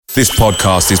This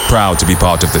podcast is proud to be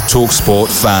part of the TalkSport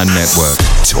Fan Network.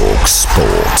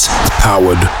 TalkSport.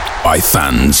 Powered by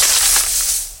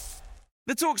fans.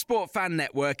 The TalkSport Fan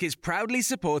Network is proudly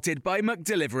supported by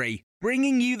McDelivery,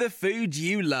 bringing you the food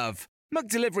you love.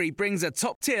 McDelivery brings a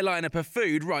top-tier lineup of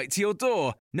food right to your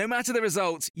door. No matter the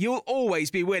result, you'll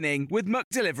always be winning with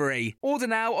McDelivery. Order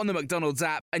now on the McDonald's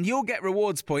app and you'll get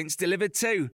rewards points delivered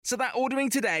too. So that ordering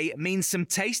today means some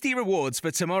tasty rewards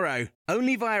for tomorrow.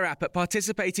 Only via app at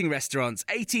participating restaurants.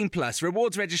 18 plus.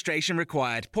 Rewards registration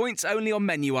required. Points only on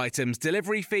menu items.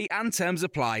 Delivery fee and terms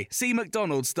apply. See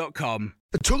mcdonalds.com.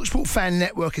 The TalkSport Fan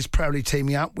Network is proudly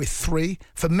teaming up with 3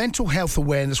 for Mental Health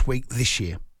Awareness Week this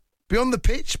year. Beyond the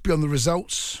pitch, beyond the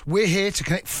results, we're here to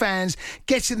connect fans,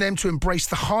 getting them to embrace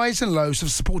the highs and lows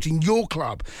of supporting your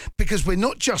club, because we're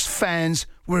not just fans,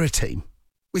 we're a team.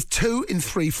 With 2 in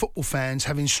 3 football fans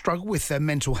having struggled with their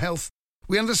mental health,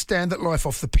 we understand that life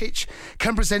off the pitch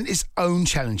can present its own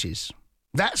challenges.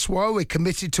 That's why we're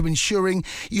committed to ensuring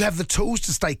you have the tools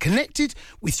to stay connected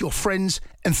with your friends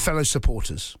and fellow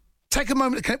supporters. Take a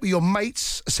moment to connect with your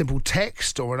mates. A simple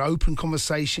text or an open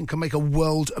conversation can make a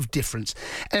world of difference.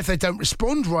 And if they don't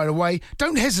respond right away,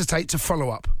 don't hesitate to follow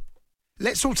up.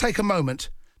 Let's all take a moment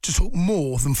to talk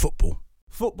more than football.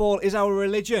 Football is our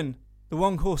religion. The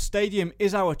One Course Stadium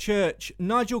is our church.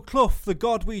 Nigel Clough, the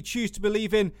God we choose to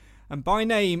believe in. And by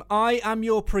name, I am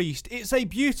your priest. It's a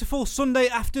beautiful Sunday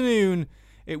afternoon.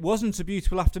 It wasn't a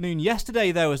beautiful afternoon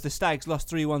yesterday, though, as the Stags lost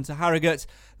 3-1 to Harrogate.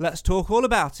 Let's talk all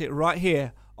about it right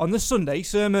here on the Sunday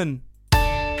Sermon.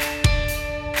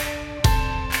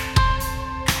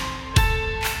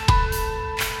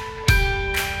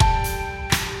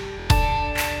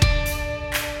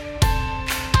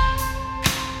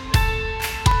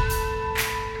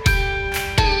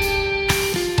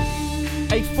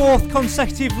 A 4th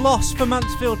consecutive loss for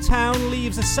Mansfield Town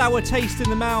leaves a sour taste in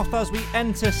the mouth as we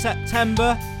enter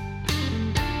September.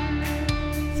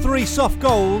 3 soft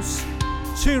goals,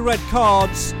 2 red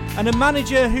cards, and a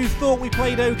manager who thought we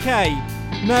played okay.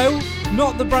 No,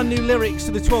 not the brand new lyrics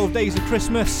to the 12 Days of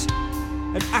Christmas.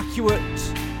 An accurate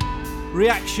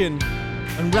reaction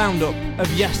and roundup of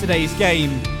yesterday's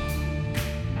game.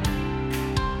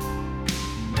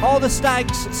 Are the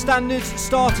Stags' standards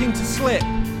starting to slip?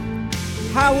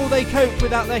 How will they cope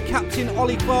without their captain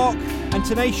Ollie Clarke and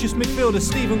tenacious midfielder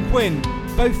Stephen Quinn,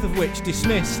 both of which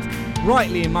dismissed,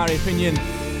 rightly in my opinion,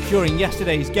 during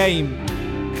yesterday's game?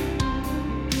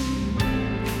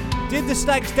 Did the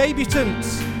Stags' debutant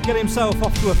get himself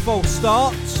off to a false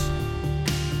start?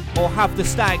 Or have the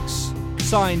Stags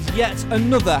signed yet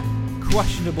another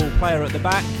questionable player at the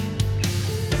back?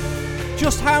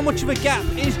 Just how much of a gap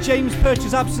is James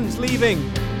Perch's absence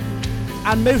leaving?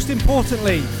 And most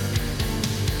importantly,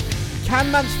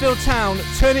 can Mansfield Town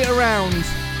turn it around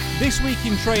this week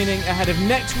in training ahead of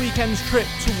next weekend's trip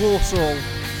to Walsall?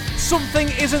 Something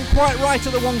isn't quite right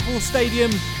at the One Course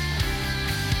Stadium,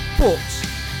 but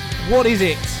what is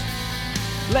it?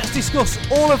 Let's discuss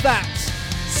all of that,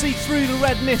 see through the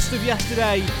red mist of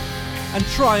yesterday and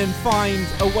try and find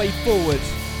a way forward.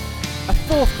 A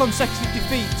 4th consecutive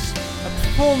defeat, a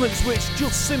performance which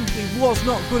just simply was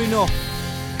not good enough.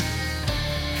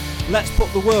 Let's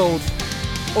put the world,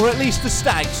 or at least the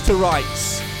Stags, to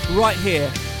rights, right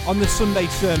here on the Sunday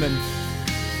Sermon.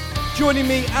 Joining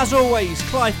me, as always,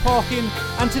 Clive Parkin,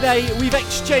 and today we've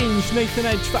exchanged Nathan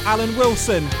Edge for Alan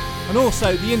Wilson, and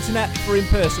also the internet for in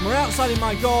person. We're outside in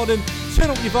my garden. Turn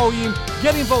up your volume,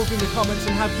 get involved in the comments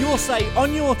and have your say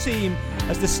on your team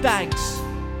as the Stags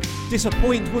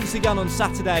disappoint once again on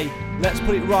Saturday. Let's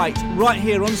put it right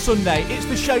here on Sunday. It's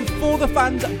the show for the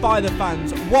fans, by the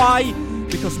fans. Why?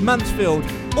 Because Mansfield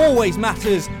always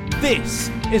matters. This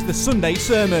is the Sunday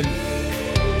Sermon.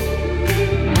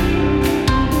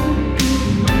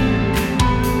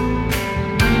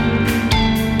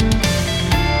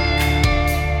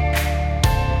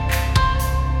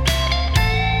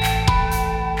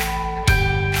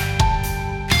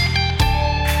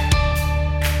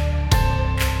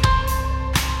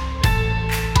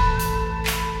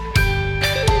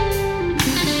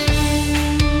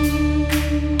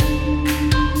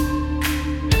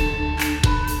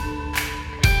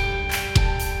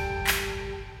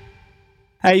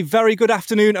 A very good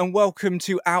afternoon and welcome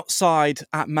to Outside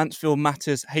at Mansfield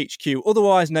Matters HQ,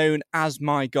 otherwise known as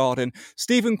My Garden.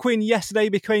 Stephen Quinn yesterday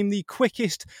became the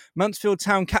quickest Mansfield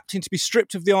Town captain to be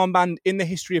stripped of the armband in the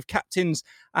history of captains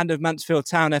and of Mansfield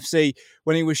Town FC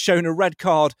when he was shown a red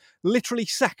card literally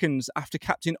seconds after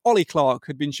captain Ollie Clarke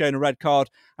had been shown a red card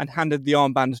and handed the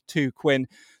armband to Quinn.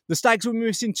 The Stags will be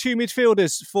missing 2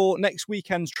 midfielders for next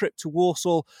weekend's trip to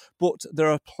Walsall, but there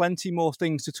are plenty more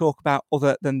things to talk about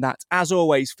other than that. As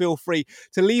always, feel free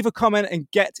to leave a comment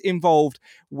and get involved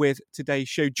with today's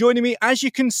show. Joining me, as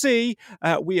you can see,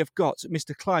 we have got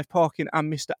Mr. Clive Parkin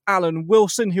and Mr. Alan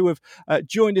Wilson, who have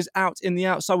joined us out in the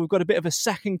outside. We've got a bit of a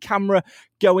second camera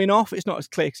going off. It's not as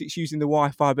clear because it's using the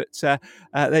Wi-Fi, but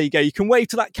there you go. You can wave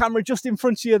to that camera just in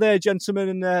front of you there, gentlemen,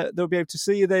 and they'll be able to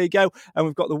see you. There you go. And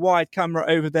we've got the wide camera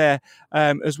over there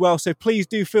as well. So please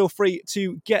do feel free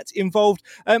to get involved.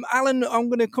 Alan, I'm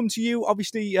going to come to you.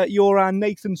 Obviously, you're our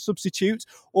Nathan substitute,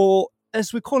 or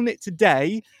as we're calling it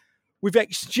today, we've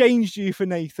exchanged you for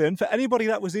Nathan. For anybody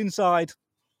that was inside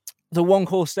the One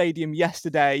Call Stadium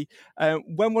yesterday,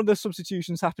 when one of the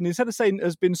substitutions happened, instead of saying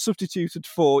has been substituted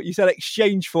for, you said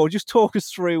exchange for. Just talk us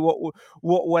through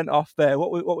what went off there.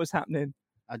 What was happening?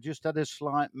 I just had a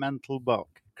slight mental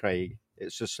block, Craig.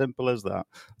 It's as simple as that.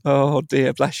 Oh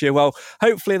dear, bless you. Well,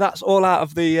 hopefully that's all out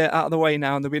of the way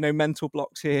now, and there'll be no mental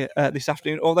blocks here this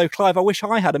afternoon. Although, Clive, I wish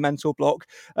I had a mental block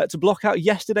to block out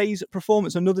yesterday's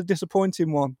performance, another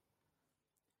disappointing one.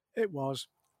 It was,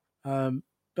 but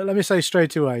let me say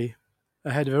straight away,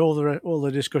 ahead of all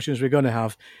the discussions we're going to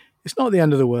have, it's not the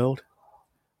end of the world.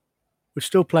 We've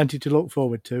still plenty to look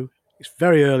forward to. It's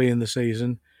very early in the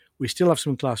season. We still have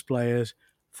some class players,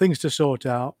 things to sort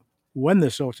out. When they're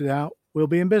sorted out, we'll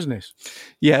be in business.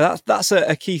 Yeah, that's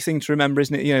a key thing to remember,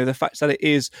 isn't it? You know, the fact that it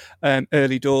is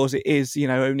early doors, it is,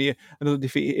 only another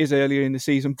defeat. It is earlier in the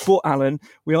season. But, Alan,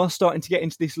 we are starting to get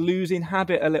into this losing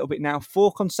habit a little bit now.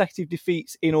 4 consecutive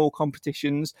defeats in all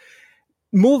competitions.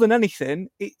 More than anything,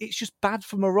 it's just bad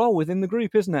for morale within the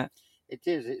group, isn't it? It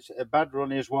is. It's a bad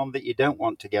run is one that you don't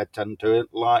want to get onto.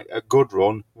 Like a good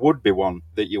run would be one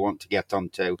that you want to get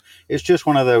onto. It's just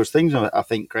one of those things, I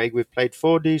think, Craig. We've played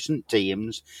 4 decent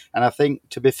teams, and I think,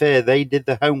 to be fair, they did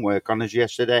the homework on us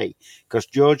yesterday, because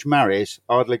George Maris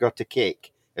hardly got a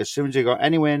kick. As soon as he got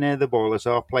anywhere near the ball as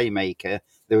our playmaker,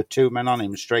 there were 2 men on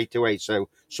him straight away. So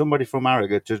somebody from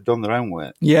Harrogate has done their own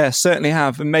work. Yeah, certainly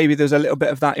have. And maybe there's a little bit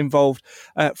of that involved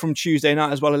from Tuesday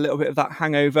night as well, a little bit of that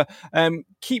hangover.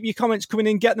 Keep your comments coming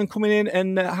in, get them coming in,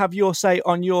 and have your say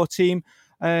on your team.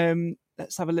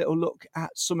 Let's have a little look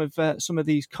at some of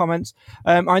these comments.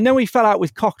 I know he fell out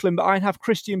with Coughlin, but I'd have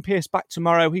Christian Pearce back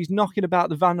tomorrow. He's knocking about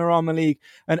the Vanarama League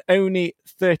and only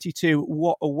 32.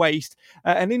 What a waste.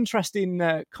 An interesting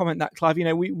comment that, Clive.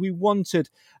 We wanted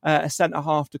a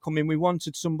centre-half to come in. We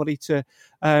wanted somebody to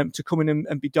come in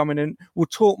and be dominant. We'll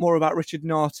talk more about Richard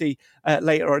Narty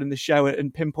later on in the show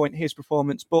and pinpoint his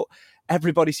performance, but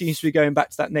everybody seems to be going back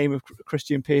to that name of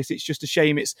Christian Pearce. It's just a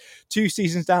shame. It's 2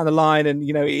 seasons down the line, and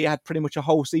he had pretty much a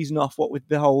whole season off. What with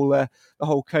the whole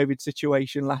COVID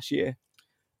situation last year.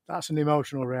 That's an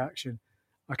emotional reaction.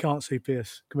 I can't see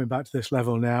Pearce coming back to this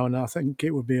level now, and I think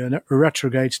it would be a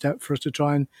retrograde step for us to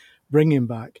try and bring him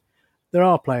back. There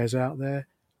are players out there.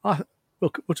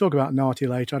 We'll talk about Narty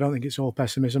later. I don't think it's all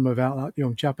pessimism about that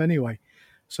young chap anyway.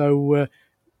 So.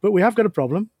 But we have got a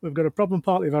problem. We've got a problem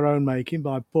partly of our own making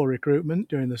by poor recruitment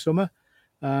during the summer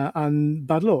and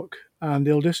bad luck and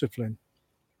ill discipline.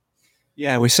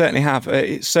 Yeah, we certainly have.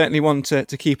 It's certainly one to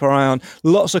keep our eye on.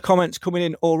 Lots of comments coming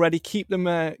in already. Keep them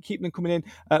coming in.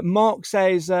 Mark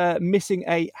says missing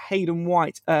a Hayden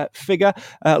White figure.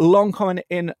 Long comment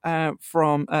in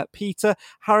from Peter.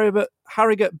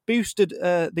 Harrogate boosted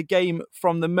the game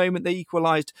from the moment they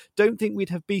equalised. Don't think we'd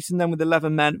have beaten them with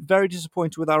 11 men. Very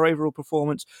disappointed with our overall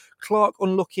performance. Clark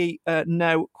unlucky.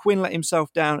 No. Quinn let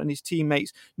himself down and his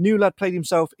teammates. New lad played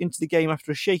himself into the game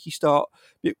after a shaky start.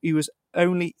 He was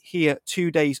only here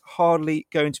 2 days, hardly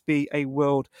going to be a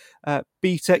world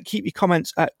beater. Keep your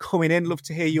comments coming in. Love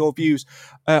to hear your views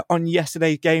on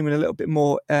yesterday's game and a little bit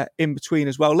more in between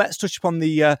as well. Let's touch upon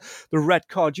the red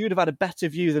card. You'd have had a better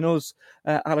view than us,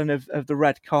 Alan, of the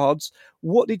red cards.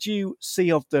 What did you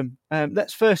see of them?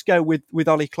 Let's first go with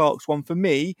Ollie Clark's one. For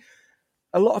me,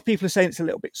 a lot of people are saying it's a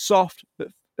little bit soft, but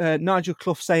Nigel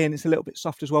Clough saying it's a little bit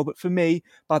soft as well. But for me,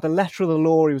 by the letter of the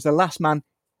law, he was the last man,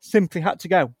 simply had to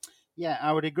go. Yeah,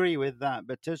 I would agree with that.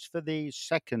 But as for the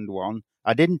second one,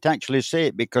 I didn't actually see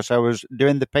it because I was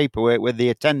doing the paperwork with the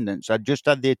attendance. I just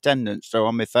had the attendance so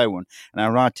on my phone and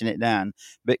I'm writing it down.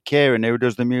 But Kieran, who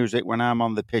does the music when I'm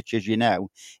on the pitch, as you know,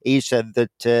 he said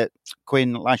that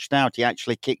Quinn lashed out. He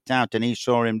actually kicked out and he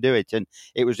saw him do it. And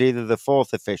it was either the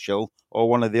 4th official or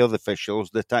one of the other officials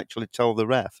that actually told the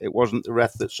ref. It wasn't the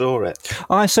ref that saw it.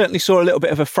 I certainly saw a little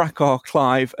bit of a fracas,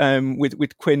 Clive,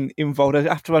 with Quinn involved. I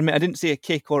have to admit, I didn't see a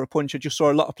kick or a punch. I just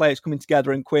saw a lot of players coming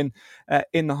together and Quinn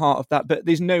in the heart of that. But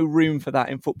there's no room for that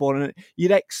in football. And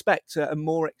you'd expect a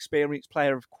more experienced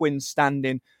player of Quinn's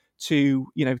standing to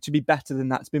be better than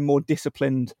that, to be more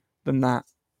disciplined than that.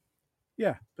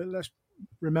 Yeah, but let's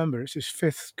remember it's his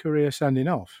 5th career sending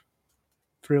off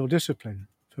for ill discipline,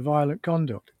 for violent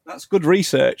conduct. That's good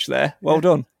research there. Well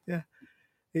done. Yeah,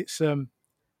 it's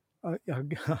I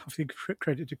think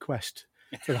credit to Quest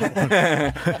for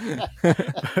that one.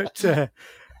 But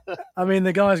I mean,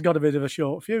 the guy's got a bit of a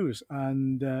short fuse,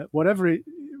 and whatever it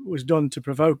was done to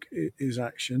provoke his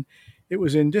action, it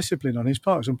was indiscipline on his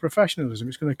part. It was unprofessionalism.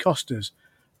 It's going to cost us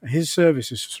his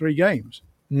services for 3 games.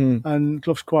 And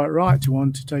Clough's quite right to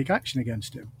want to take action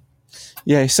against him.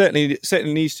 Yeah, it certainly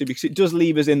needs to, because it does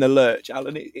leave us in the lurch,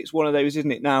 Alan. It's one of those,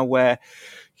 isn't it, now where,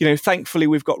 thankfully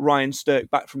we've got Ryan Stirk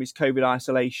back from his COVID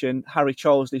isolation. Harry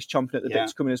Charlesley's chomping at the bit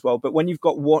to come in as well. But when you've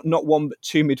got not one but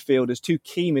 2 midfielders, 2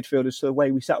 key midfielders to the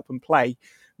way we set up and play,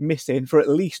 missing for at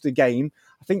least a game,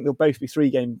 I think they'll both be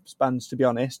 3-game spans, to be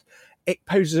honest, it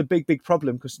poses a big, big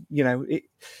problem because,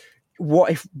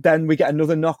 what if then we get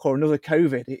another knock or another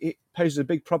COVID? It poses a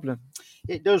big problem.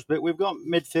 It does, but we've got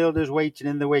midfielders waiting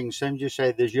in the wings. Same as you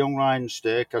say, there's young Ryan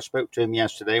Stirk. I spoke to him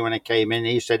yesterday when I came in.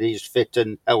 He said he's fit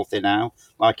and healthy now,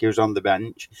 like he was on the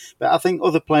bench. But I think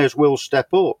other players will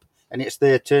step up, and it's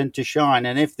their turn to shine.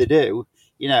 And if they do,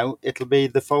 it'll be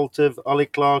the fault of Ollie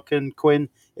Clark and Quinn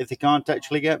if they can't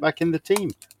actually get back in the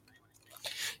team.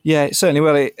 Yeah, it certainly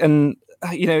will. And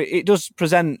it does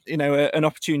present, an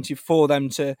opportunity for them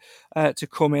to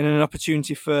come in, and an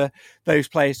opportunity for those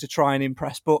players to try and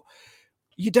impress. But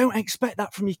you don't expect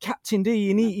that from your captain, do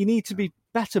you? You need to be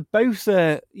better. Both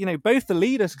the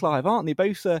leaders, Clive, aren't they?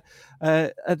 Both are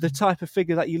the type of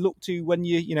figure that you look to when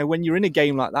you're in a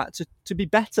game like that to be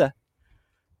better.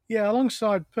 Yeah,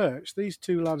 alongside Perch, these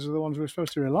 2 lads are the ones we're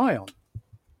supposed to rely on.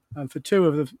 And for 2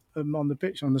 of them on the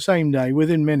pitch on the same day,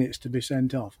 within minutes, to be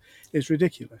sent off, it's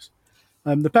ridiculous.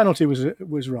 The penalty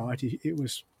was right. It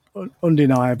was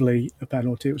undeniably a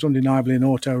penalty. It was undeniably an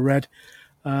auto red,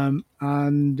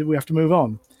 and we have to move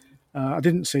on. I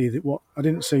didn't see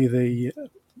the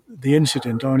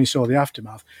incident. I only saw the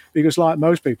aftermath because, like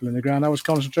most people in the ground, I was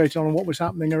concentrating on what was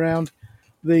happening around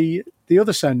the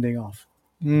other sending off.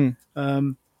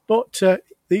 But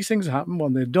these things happen.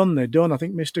 When they're done, they're done. I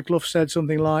think Mr. Clough said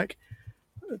something like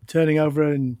turning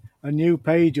over a new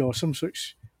page or some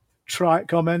such trite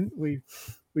comment. We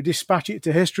dispatch it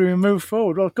to history and move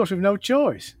forward. Well, of course, we've no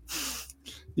choice.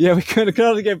 Yeah, we can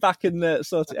only go back and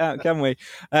sort it out, can we?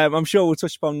 I'm sure we'll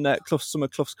touch upon some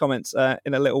of Clough's comments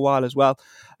in a little while as well.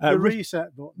 The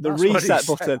reset button. The reset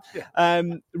button. Yeah.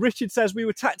 Richard says, we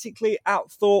were tactically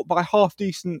outthought by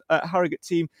half-decent Harrogate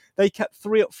team. They kept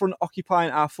 3 up front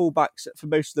occupying our full-backs for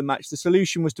most of the match. The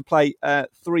solution was to play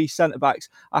 3 centre-backs.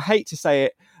 I hate to say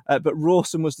it, but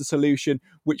Rawson was the solution,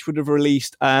 which would have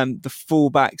released the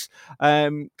full-backs.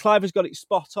 Clive has got it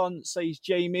spot on, says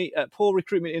Jamie. Poor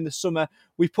recruitment in the summer.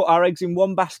 We put our eggs in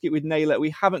one basket with Naylor.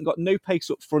 We haven't got no pace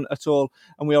up front at all,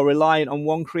 and we are relying on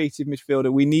one creative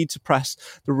midfielder. We need to press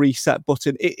the reset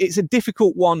button. It's a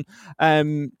difficult one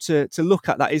to look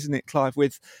at, that, isn't it, Clive,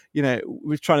 with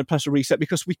trying to press a reset,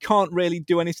 because we can't really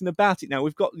do anything about it now.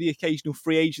 We've got the occasional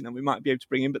free agent that we might be able to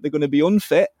bring in, but they're going to be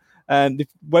unfit. They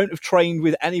won't have trained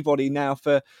with anybody now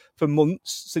for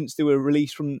months since they were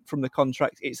released from the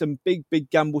contract. It's a big,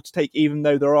 big gamble to take, even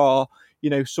though there are,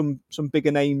 some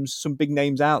bigger names, some big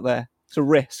names out there. It's a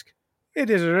risk. It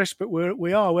is a risk, but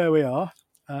we are where we are.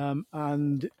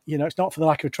 And, it's not for the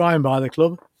lack of trying by the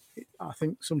club. I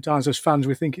think sometimes as fans,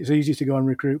 we think it's easy to go and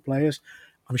recruit players.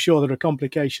 I'm sure there are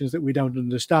complications that we don't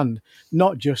understand,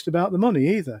 not just about the money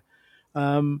either.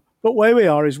 But where we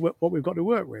are is what we've got to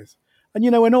work with. And,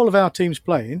 when all of our teams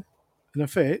playing and are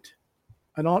fit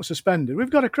and aren't suspended,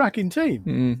 we've got a cracking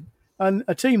team. And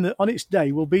a team that on its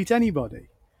day will beat anybody.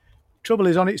 Trouble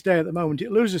is, on its day at the moment,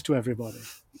 it loses to everybody.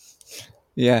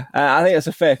 Yeah, I think that's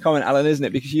a fair comment, Alan, isn't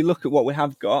it? Because you look at what we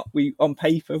have got. On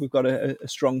paper, we've got a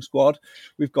strong squad.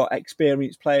 We've got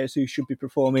experienced players who should be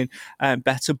performing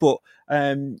better. But,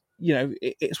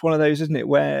 it's one of those, isn't it,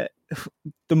 where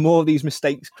the more these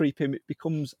mistakes creep in, it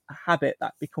becomes a habit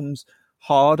that becomes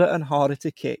harder and harder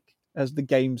to kick as the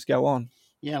games go on.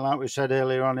 Yeah, like we said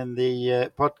earlier on in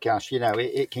the podcast,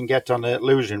 it can get on a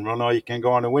losing run or you can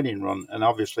go on a winning run. And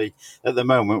obviously, at the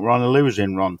moment, we're on a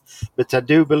losing run. But I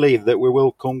do believe that we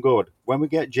will come good. When we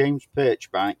get James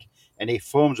Perch back and he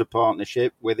forms a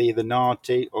partnership with either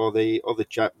Narty or the other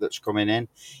chap that's coming in,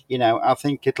 I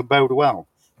think it'll bode well.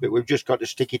 But we've just got to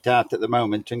stick it out at the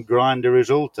moment and grind a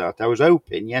result out. I was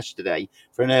hoping yesterday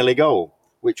for an early goal,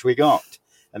 which we got.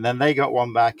 And then they got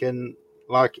one back, and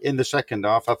like in the second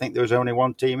half, I think there was only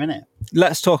one team in it.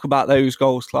 Let's talk about those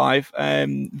goals, Clive.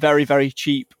 Very, very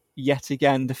cheap yet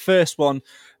again. The first one,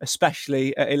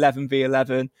 especially at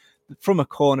 11v11, from a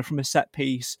corner, from a set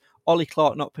piece, Ollie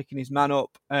Clark not picking his man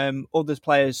up, other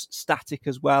players static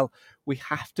as well. We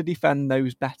have to defend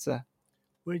those better.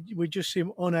 We just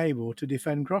seem unable to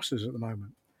defend crosses at the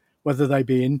moment, whether they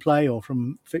be in play or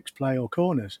from fixed play or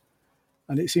corners.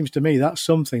 And it seems to me that's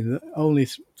something that only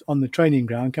on the training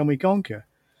ground can we conquer.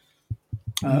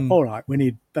 All right, we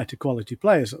need better quality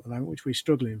players at the moment, which we're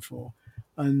struggling for.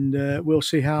 And we'll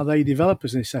see how they develop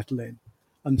as they settle in.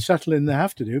 And settle in they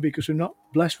have to do, because we're not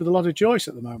blessed with a lot of choice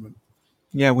at the moment.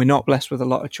 Yeah, we're not blessed with a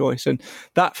lot of choice. And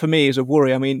that, for me, is a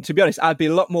worry. I mean, to be honest, I'd be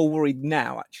a lot more worried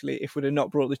now, actually, if we'd have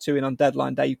not brought the two in on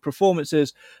deadline day.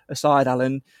 Performances aside,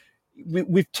 Alan,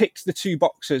 we've ticked the two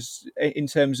boxes in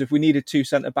terms of we needed two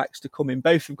centre-backs to come in.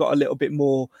 Both have got a little bit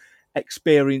more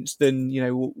experience than,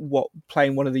 what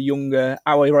playing one of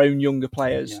our own younger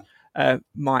players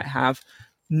might have.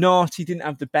 Narty didn't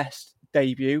have the best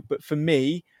debut, but for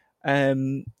me, I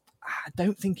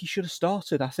don't think he should have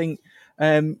started. I think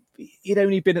he'd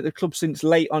only been at the club since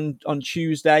late on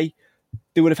Tuesday.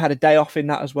 They would have had a day off in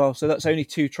that as well. So that's only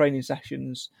 2 training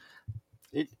sessions.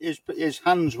 His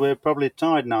hands were probably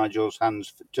tied, Nigel's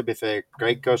hands, to be fair,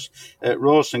 Craig, because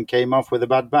Rawson came off with a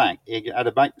bad back. He had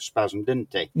a back spasm,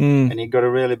 didn't he? And he got a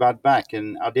really bad back,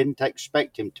 and I didn't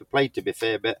expect him to play, to be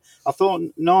fair, but I thought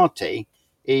Narty,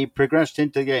 he progressed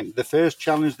into the game. The first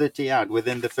challenge that he had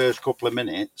within the first couple of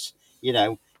minutes,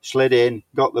 slid in,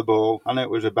 got the ball. I know it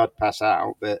was a bad pass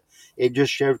out, but it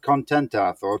just showed content,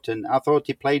 I thought, and I thought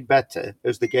he played better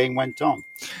as the game went on.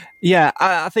 Yeah,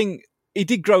 I think he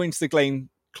did grow into the game,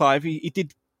 Clive. He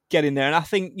did get in there. And I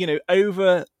think,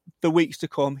 over the weeks to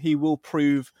come, he will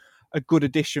prove a good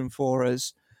addition for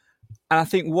us. And I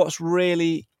think what's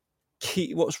really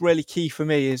key for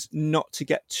me is not to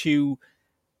get too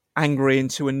angry and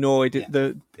too annoyed at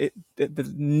the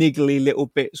niggly little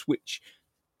bits, which,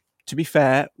 to be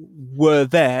fair, were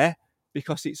there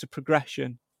because it's a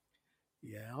progression.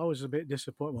 Yeah, I was a bit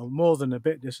disappointed, well, more than a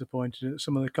bit disappointed at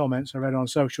some of the comments I read on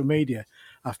social media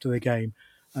after the game.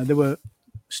 There were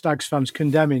Stags fans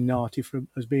condemning Narty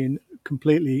as being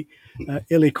completely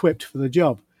ill-equipped for the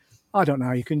job. I don't know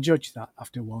how you can judge that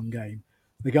after one game.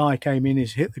 The guy came in,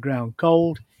 he's hit the ground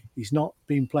cold. He's not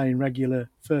been playing regular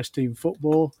first-team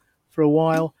football for a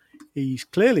while. He's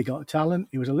clearly got talent.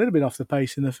 He was a little bit off the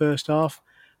pace in the first half.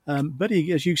 But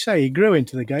he, as you say, he grew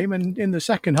into the game, and in the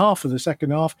second half,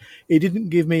 he didn't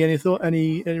give me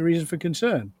any reason for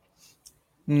concern.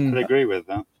 I'd agree with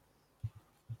that.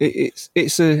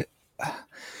 It's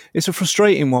a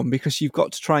frustrating one, because you've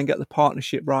got to try and get the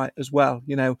partnership right as well.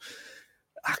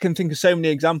 I can think of so many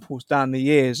examples down the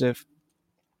years of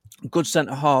good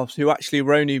centre halves who actually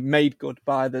were only made good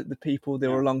by the people they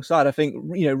were alongside. I think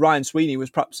Ryan Sweeney was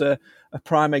perhaps a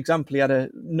prime example. He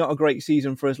had not a great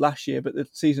season for us last year, but the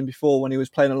season before, when he was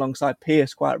playing alongside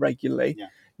Pearce quite regularly,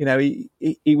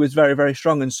 he was very, very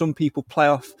strong. And some people play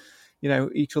off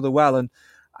each other well. And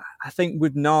I think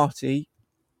with Narty,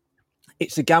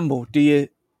 it's a gamble. Do you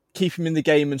keep him in the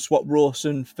game and swap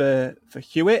Rawson for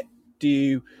Hewitt? Do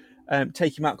you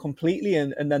take him out completely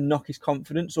and then knock his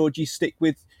confidence, or do you stick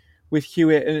with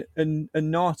Hewitt and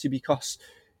Narty? Because,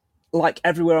 like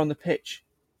everywhere on the pitch,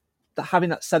 having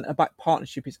that centre-back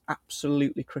partnership is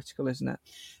absolutely critical, isn't it?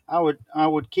 I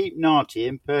would keep Narty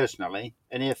in personally,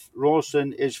 and if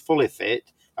Rawson is fully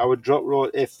fit, I would drop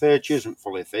Rawson. If Furch isn't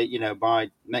fully fit, by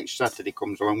next Saturday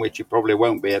comes along, which he probably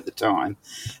won't be at the time,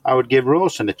 I would give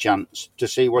Rawson a chance to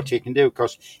see what he can do,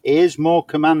 because he is more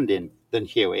commanding than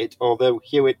Hewitt, although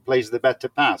Hewitt plays the better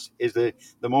pass, is the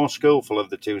more skillful of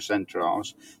the two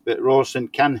centre-halves. But Rawson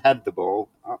can head the ball,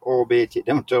 albeit it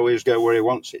don't always go where he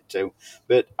wants it to.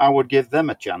 But I would give them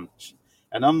a chance.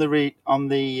 And on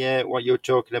the what you're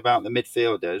talking about, the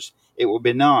midfielders, it would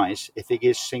be nice if he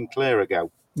gives Sinclair a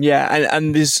go. Yeah,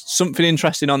 and there's something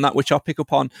interesting on that which I'll pick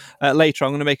up on later.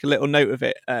 I'm going to make a little note of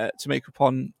it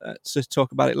to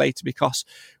talk about it later, because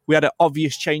we had an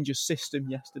obvious change of system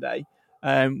yesterday,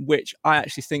 which I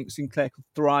actually think Sinclair could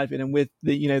thrive in, and with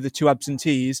the two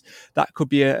absentees, that could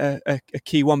be a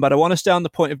key one. But I want to stay on the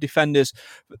point of defenders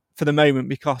for the moment,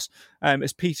 because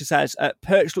as Peter says,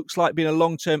 Perch looks like being a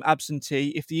long-term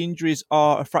absentee. If the injuries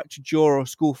are a fractured jaw or a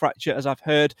skull fracture, as I've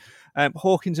heard,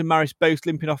 Hawkins and Maris both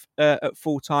limping off at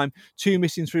full time, 2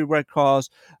 missing through red cards.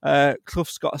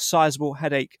 Clough's got a sizable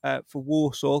headache for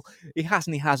Walsall. He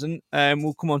hasn't.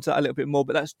 We'll come on to that a little bit more,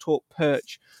 but let's talk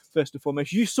Perch first and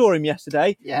foremost. You saw him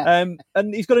yesterday, and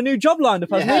he's got a new job lined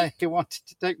up, hasn't he? Yeah, he wanted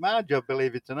to take my job,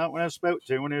 believe it or not, when I spoke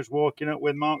to him when he was walking up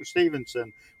with Mark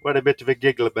Stevenson. We had a bit of a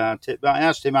giggle about it, but I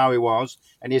asked him how he was,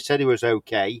 and he said he was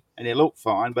okay, and he looked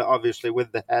fine, but obviously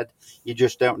with the head, you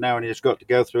just don't know, and he's got to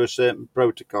go through a certain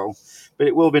protocol. But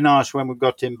it will be nice when we've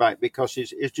got him back, because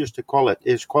it's just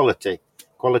his quality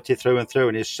quality through and through,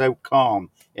 and he's so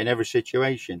calm in every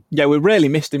situation. Yeah, we really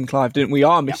missed him, Clive, didn't we? We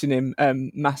are missing him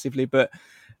massively, but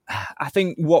I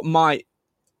think what might,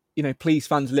 please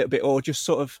fans a little bit, or just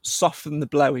sort of soften the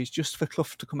blow, is just for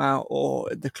Clough to come out, or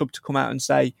the club to come out and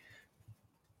say,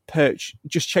 Perch,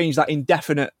 just change that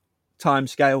indefinite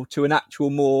timescale to an actual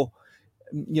more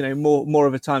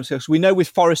of a timescale. So we know with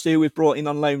Forrester, who we've brought in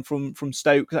on loan from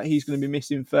Stoke, that he's going to be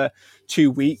missing for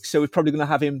 2 weeks. So we're probably going to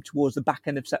have him towards the back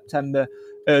end of September,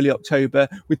 early October.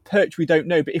 With Perch, we don't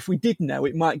know, but if we did know,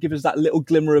 it might give us that little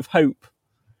glimmer of hope.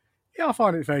 Yeah, I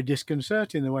find it very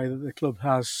disconcerting the way that the club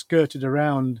has skirted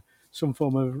around some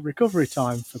form of recovery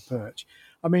time for Perch.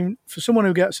 I mean, for someone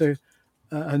who gets a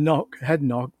head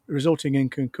knock resulting in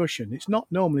concussion, it's not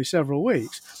normally several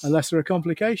weeks unless there are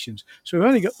complications. So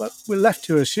we're left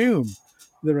to assume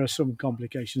there are some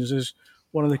complications. As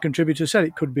one of the contributors said,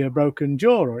 it could be a broken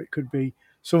jaw, or it could be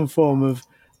some form of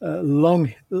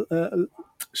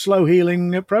slow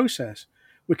healing process.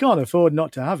 We can't afford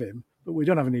not to have him, but we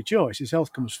don't have any choice. His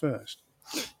health comes first.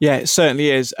 Yeah, it certainly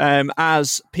is.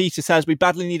 As Peter says, we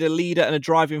badly need a leader and a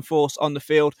driving force on the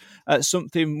field,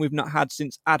 something we've not had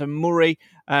since Adam Murray.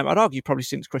 I'd argue probably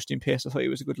since Christian Pearce. I thought he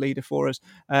was a good leader for us.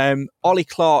 Ollie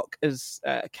Clarke as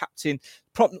captain,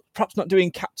 perhaps not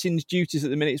doing captain's duties at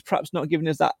the minute. It's perhaps not giving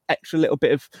us that extra little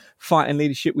bit of fight and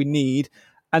leadership we need.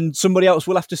 And somebody else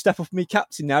will have to step up and be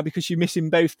captain now, because you're missing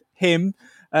both him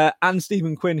and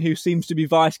Stephen Quinn, who seems to be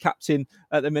vice-captain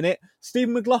at the minute.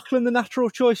 Stephen McLaughlin, the natural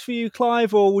choice for you,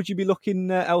 Clive, or would you be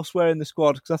looking elsewhere in the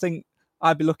squad? Because I think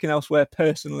I'd be looking elsewhere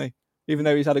personally, even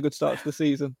though he's had a good start to the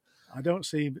season. I don't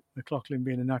see McLaughlin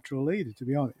being a natural leader, to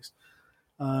be honest.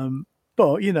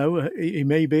 But, he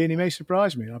may be, and he may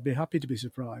surprise me. I'd be happy to be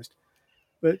surprised.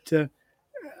 But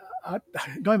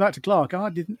going back to Clarke,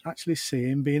 I didn't actually see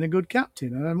him being a good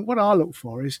captain. And what I look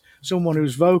for is someone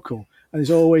who's vocal and is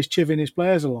always chivvying his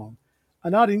players along.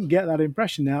 And I didn't get that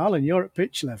impression. Now, Alan, you're at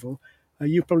pitch level.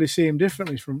 You probably see him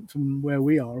differently from where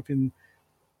we are up in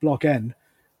Block N.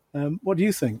 What do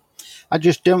you think? I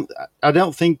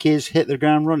don't think he's hit the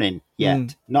ground running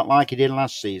yet. Not like he did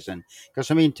last season. Because,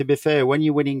 to be fair, when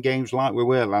you're winning games like we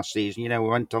were last season, we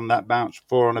went on that bounce,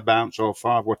 4 on a bounce or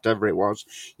 5, whatever it was,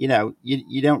 you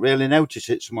don't really notice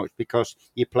it so much because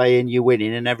you're playing, you're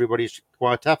winning, and everybody's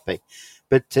quite happy.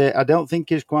 But I don't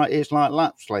think it's like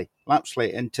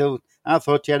Lapsley, until I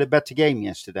thought he had a better game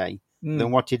yesterday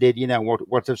than what he did,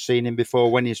 what I've seen him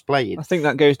before when he's played. I think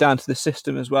that goes down to the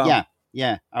system as well.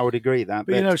 Yeah, I would agree that.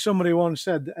 But somebody once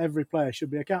said that every player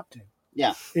should be a captain.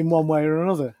 Yeah. In one way or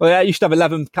another. Well, yeah, you should have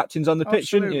 11 captains on the pitch,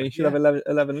 shouldn't you? You should have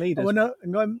 11 leaders.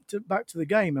 And going back to the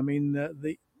game,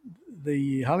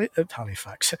 the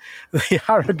Halifax, the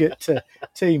Harrogate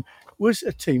team was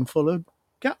a team full of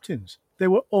captains. They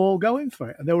were all going for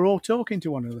it, and they were all talking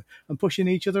to one another and pushing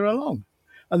each other along.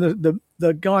 And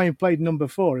the guy who played number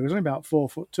 4, he was only about 4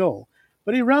 foot tall,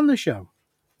 but he ran the show.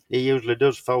 He usually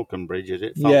does Falconbridge, is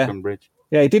it? Falconbridge.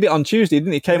 Yeah, he did it on Tuesday,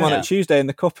 didn't he? He came on at Tuesday in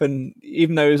the Cup, and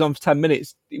even though he was on for 10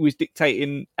 minutes, he was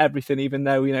dictating everything, even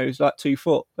though, he was like 2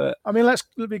 foot. But let's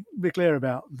be clear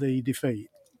about the defeat.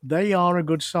 They are a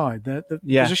good side. The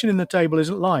position in the table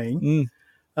isn't lying.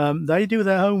 They do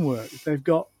their homework. They've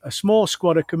got a small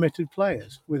squad of committed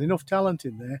players with enough talent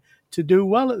in there to do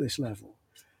well at this level.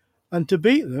 And to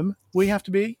beat them, we have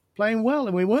to be playing well,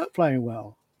 and we weren't playing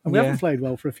well. And we haven't played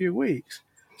well for a few weeks.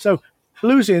 So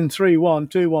losing 3-1,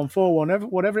 2-1,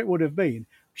 4-1, whatever it would have been,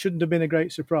 shouldn't have been a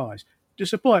great surprise.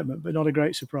 Disappointment, but not a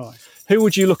great surprise. Who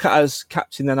would you look at as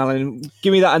captain then, Alan?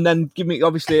 Give me that, and then give me,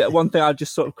 obviously, one thing I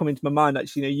just sort of come into my mind,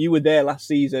 actually. You were there last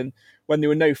season when there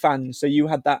were no fans, so you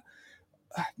had that,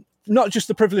 not just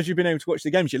the privilege of being able to watch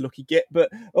the games, you lucky git, but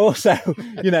also,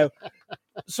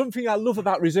 something I love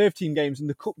about reserve team games and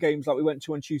the cup games like we went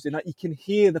to on Tuesday night, you can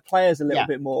hear the players a little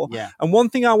bit more. Yeah. And one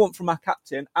thing I want from my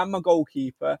captain and my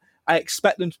goalkeeper, I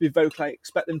expect them to be vocal, I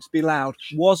expect them to be loud,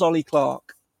 was Ollie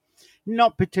Clarke.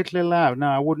 Not particularly loud, no,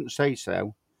 I wouldn't say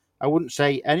so. I wouldn't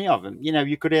say any of them.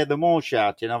 You could hear them all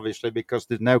shouting, obviously, because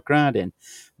there's no crowd in.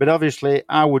 But obviously,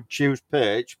 I would choose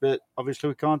Perch, but obviously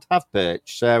we can't have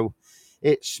Perch, so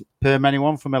it's per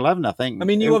anyone from 11, I think.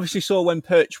 You obviously saw when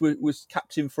Perch was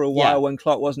captain for a while when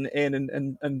Clarke wasn't in,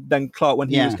 and then Clarke when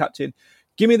he was captain.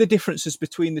 Give me the differences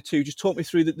between the two. Just talk me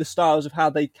through the styles of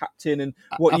how they captain and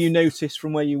what you noticed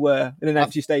from where you were in an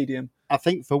empty stadium. I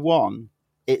think for one,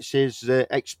 it's his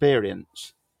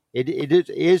experience. It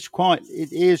is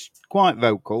quite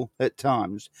vocal at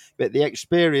times, but the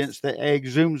experience that he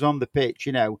exudes on the pitch,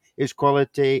 his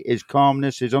quality, his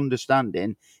calmness, his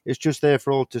understanding, is just there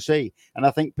for all to see. And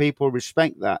I think people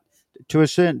respect that. to a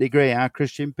certain degree how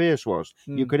Christian Pearce was.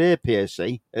 You could hear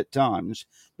Pearcey at times,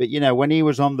 but, when he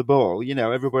was on the ball,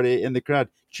 everybody in the crowd,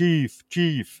 Chief.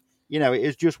 It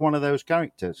is just one of those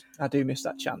characters. I do miss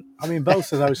that chant. I mean,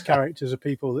 both of those characters are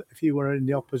people that if you were in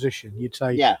the opposition, you'd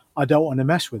say, I don't want to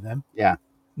mess with them. Yeah.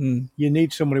 You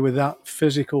need somebody with that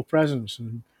physical presence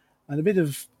and a bit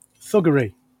of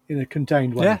thuggery in a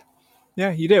contained way.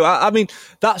 Yeah, you do. I mean,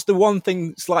 that's the one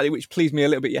thing slightly which pleased me a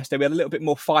little bit yesterday. We had a little bit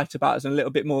more fight about us and a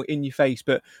little bit more in your face,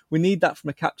 but we need that from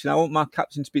a captain. I want my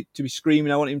captain to be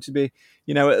screaming. I want him to be,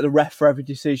 at the ref for every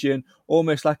decision,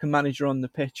 almost like a manager on the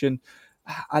pitch. And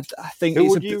I think who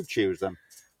would you choose then?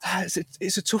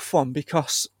 It's a tough one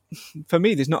because for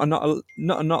me, there's not a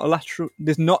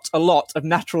lot of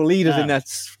natural leaders in there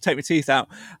to take my teeth out.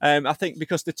 I think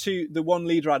because the one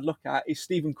leader I'd look at is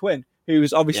Stephen Quinn, who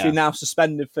is obviously now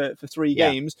suspended for 3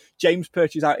 games. James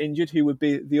Perch is out injured, who would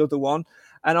be the other one.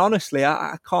 And honestly,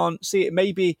 I can't see it.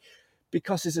 Maybe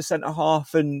because he's a centre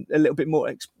half and a little bit more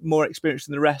experienced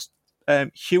than the rest.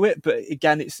 Hewitt, but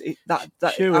again,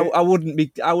 Hewitt, I wouldn't be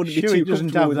too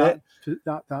comfortable with it.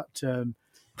 That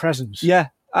presence. Yeah.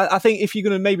 I think if you're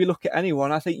going to maybe look at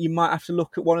anyone, I think you might have to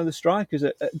look at one of the strikers,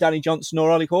 at Danny Johnson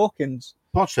or Ollie Hawkins.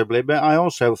 Possibly, but I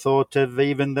also thought of,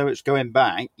 even though it's going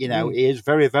back, he is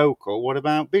very vocal. What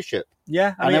about Bishop?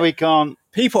 Yeah, I know he can't.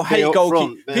 People hate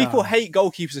goalkeepers. People hate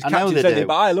goalkeepers as captains, don't they?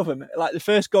 But I love him. Like the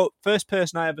first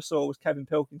person I ever saw was Kevin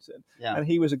Pilkington, and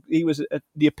he was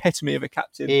the epitome of a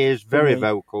captain. He is very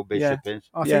vocal. Bishop is.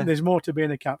 I think there's more to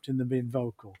being a captain than being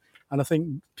vocal. And I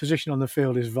think position on the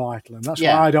field is vital, and that's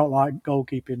why I don't like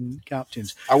goalkeeping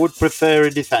captains. I would prefer a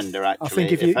defender, actually. I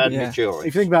think if you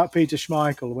think about Peter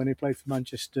Schmeichel when he played for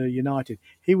Manchester United,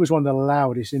 he was one of the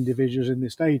loudest individuals in the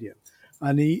stadium,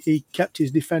 and he kept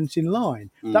his defence in line.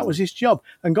 That was his job.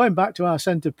 And going back to our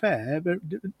centre pair,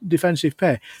 defensive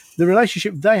pair, the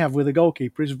relationship they have with the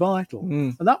goalkeeper is vital,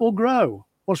 and that will grow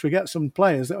once we get some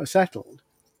players that are settled.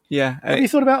 Yeah. Have you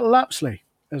thought about Lapsley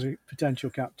as a potential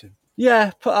captain?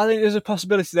 Yeah, but I think there's a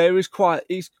possibility there. He's quite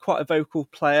a vocal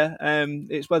player.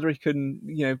 It's whether he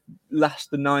can,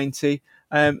 last the 90.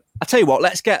 I tell you what,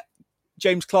 let's get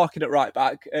James Clark in at right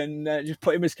back and just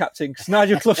put him as captain because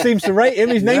Nigel Clough seems to rate him.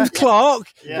 His name's Clark.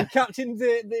 Yeah. He captained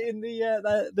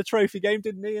the trophy game,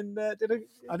 didn't he? And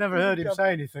I never heard him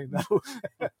say anything though.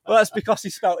 Well, that's because he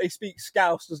speaks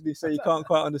Scouse, doesn't he? So you can't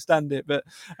quite understand it. But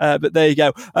there you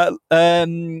go.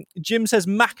 Jim says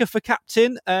Macca for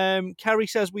captain. Kerry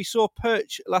says we saw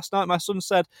Perch last night. My son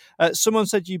said someone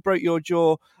said you broke your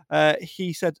jaw.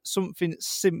 He said something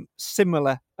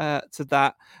similar to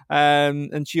that.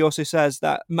 And she also says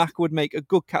that Macca would make a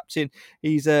good captain.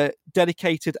 He's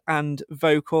dedicated and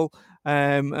vocal.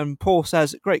 And Paul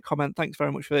says, great comment. Thanks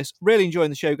very much for this. Really enjoying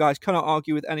the show, guys. Cannot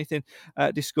argue with anything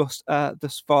discussed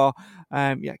thus far.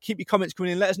 Keep your comments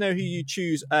coming in. Let us know who you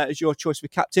choose as your choice for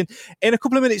captain. In a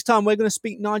couple of minutes' time, we're going to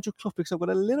speak Nigel Clough because I've got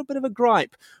a little bit of a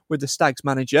gripe with the Stags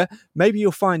manager. Maybe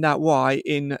you'll find out why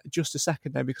in just a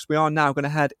second though, because we are now going to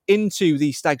head into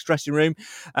the Stags dressing room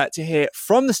to hear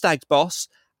from the Stags boss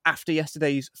after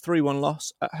yesterday's 3-1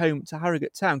 loss at home to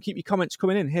Harrogate Town. Keep your comments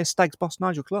coming in. Here's Stags boss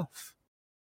Nigel Clough.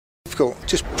 Difficult.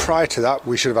 Just prior to that,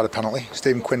 we should have had a penalty.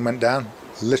 Stephen Quinn went down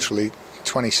literally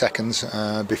 20 seconds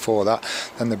before that.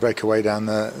 Then the breakaway down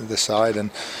the side, and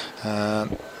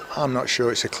I'm not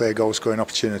sure it's a clear goal scoring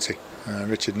opportunity.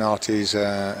 Richard Narty's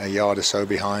a yard or so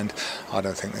behind. I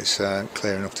don't think it's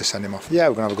clear enough to send him off. Yeah,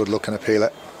 we're going to have a good look and appeal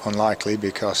it. Unlikely,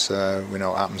 because we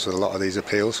know what happens with a lot of these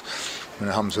appeals. And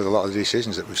it happens with a lot of the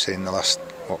decisions that we've seen in the last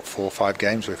 4 or 5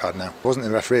 games we've had now. It wasn't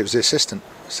the referee, it was the assistant.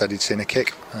 Said he'd seen a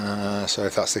kick. So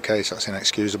if that's the case, that's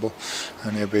inexcusable,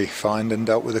 and he'll be fined and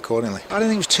dealt with accordingly. I don't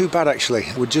think it was too bad, actually.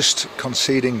 We're just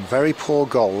conceding very poor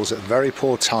goals at very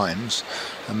poor times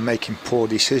and making poor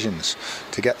decisions.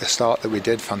 To get the start that we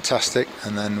did, fantastic,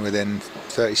 and then within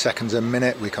 30 seconds, a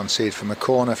minute, we concede from a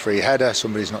corner, free header,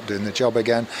 somebody's not doing the job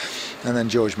again, and then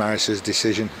George Maris's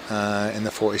decision in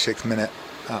the 46th minute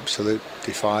absolute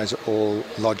defies all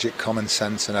logic, common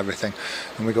sense and everything,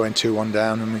 and we go in 2-1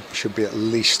 down, and we should be at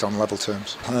least on level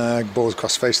terms. Balls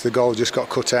across face of the goal just got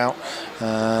cut out,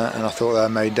 and I thought their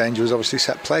main danger was obviously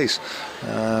set plays,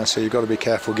 so you've got to be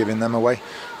careful giving them away,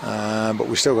 but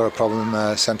we've still got a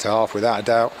problem centre half without a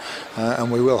doubt,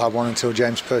 and we will have one until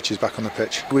James Perch is back on the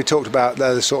pitch. We talked about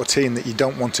they're the sort of team that you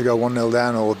don't want to go 1-0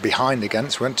 down or behind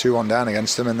against. We went 2-1 down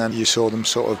against them, and then you saw them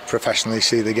sort of professionally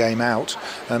see the game out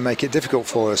and make it difficult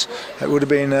for us. It would have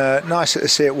been nicer to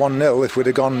see it 1-0 if we'd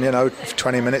have gone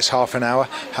 20 minutes, half an hour,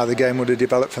 how the game would have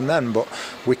developed from then, but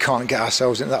we can't get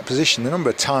ourselves into that position. The number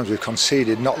of times we've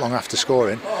conceded not long after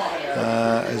scoring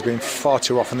has been far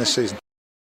too often this season.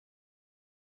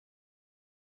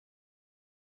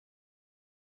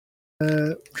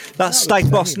 That's Stag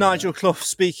boss Nigel Clough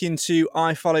speaking to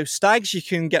iFollow Stags. You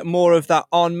can get more of that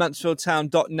on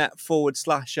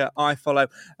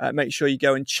mansfieldtown.net/iFollow. Make sure you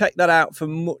go and check that out for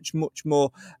much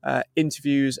more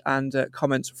interviews and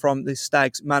comments from the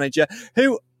Stags manager,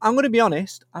 who, I'm going to be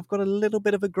honest, I've got a little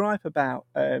bit of a gripe about,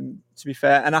 to be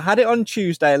fair. And I had it on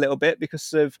Tuesday a little bit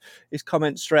because of his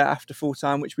comments straight after full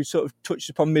time, which we sort of touched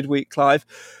upon midweek, Clive.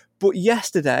 But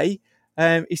yesterday,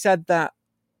 he said that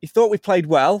he thought we played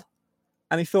well,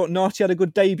 and he thought Narty had a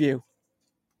good debut.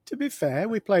 To be fair,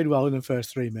 we played well in the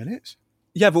first 3 minutes.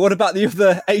 Yeah, but what about the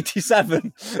other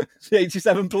 87? The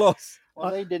 87 plus?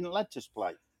 Well, they didn't let us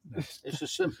play. It's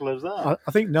as simple as that.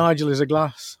 I think Nigel is a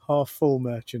glass half full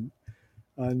merchant.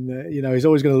 And, he's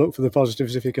always going to look for the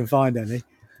positives if he can find any.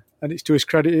 And it's to his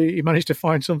credit, he managed to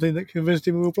find something that convinced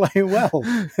him we were playing well.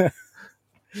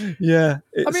 Yeah.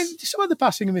 I mean, some of the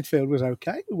passing in midfield was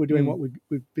okay. We're doing what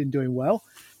we've been doing well.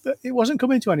 But it wasn't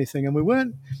coming to anything. And we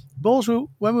weren't... Balls were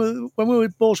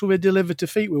delivered to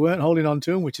feet, we weren't holding on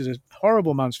to them, which is a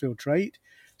horrible Mansfield trait.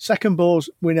 Second balls,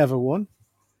 we never won.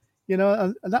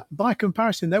 And that, by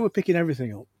comparison, they were picking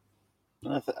everything up.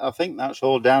 I think that's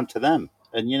all down to them.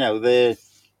 And, they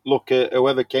look at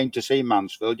whoever came to see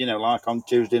Mansfield, like on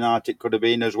Tuesday night, it could have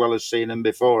been as well as seeing them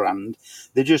beforehand.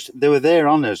 They were there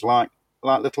on us like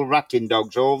little ratting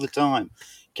dogs all the time.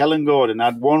 Kellen Gordon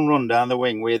had one run down the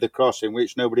wing with the crossing,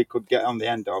 which nobody could get on the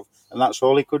end of, and that's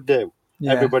all he could do.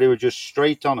 Yeah. Everybody was just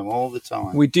straight on him all the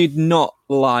time. We did not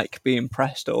like being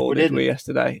pressed at all, did we,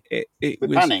 yesterday? We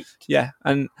panicked. Yeah,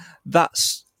 and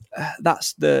that's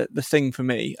the thing for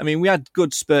me. I mean, we had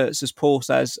good spurts, as Paul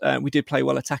says. We did play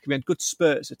well attacking. We had good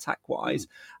spurts attack-wise.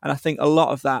 And I think a lot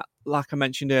of that, like I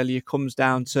mentioned earlier, comes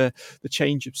down to the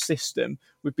change of system.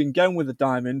 We've been going with the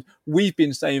diamond. We've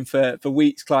been saying for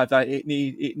weeks, Clive, that it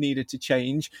needed to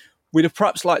change. We'd have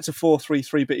perhaps liked a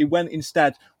 4-3-3, but he went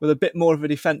instead with a bit more of a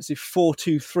defensive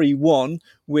 4-2-3-1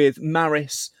 with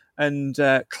Maris and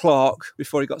Clark,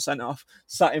 before he got sent off,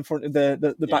 sat in front of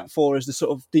the back four as the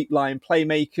sort of deep-lying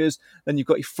playmakers. Then you've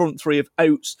got your front three of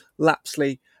Oates,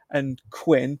 Lapsley and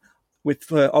Quinn, with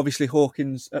obviously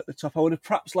Hawkins at the top. I would have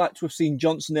perhaps liked to have seen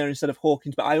Johnson there instead of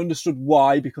Hawkins, but I understood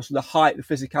why, because of the height, the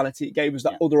physicality. It gave us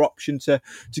that other option to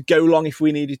go long if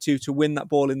we needed to win that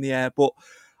ball in the air. But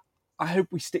I hope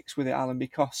we sticks with it, Alan,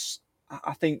 because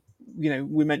I think,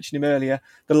 we mentioned him earlier,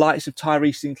 the likes of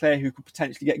Tyrese Sinclair, who could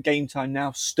potentially get game time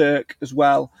now, Stirk as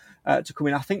well, to come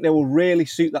in. I think they will really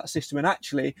suit that system. And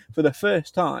actually, for the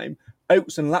first time,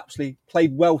 Oates and Lapsley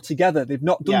played well together. They've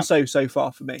not done so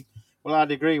far for me. Well,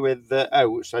 I'd agree with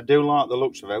Oates. I do like the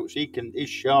looks of Oates. He's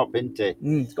sharp, isn't he?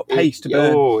 He's got pace to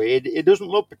burn. It doesn't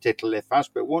look particularly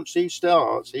fast, but once he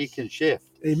starts, he can shift.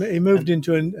 He moved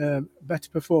into a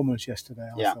better performance yesterday,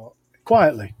 I thought.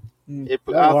 Quietly. He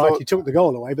took the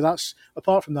goal away, but that's,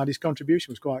 apart from that, his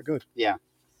contribution was quite good. Yeah.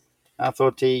 I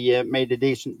thought he made a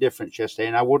decent difference yesterday,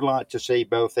 and I would like to see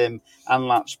both him and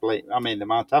Lapsley. I mean, they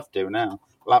might have to now.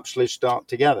 Lapsley start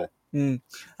together. And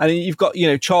you've got,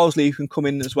 Charles Lee, who can come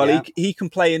in as well. Yeah. He can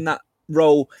play in that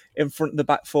role in front of the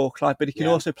back four, Clive, but he can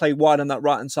also play wide on that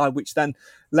right-hand side, which then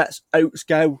lets Oates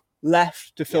go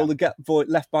left to fill the gap void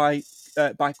left by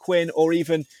Quinn, or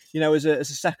even, as a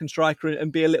second striker,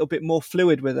 and be a little bit more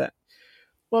fluid with it.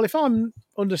 Well, if I'm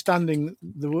understanding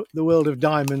the world of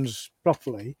diamonds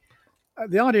properly,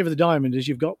 the idea of the diamond is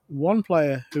you've got one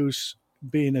player who's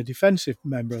being a defensive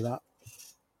member of that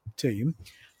team,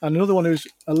 and another one who's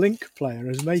a link player,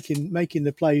 is making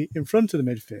the play in front of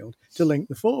the midfield to link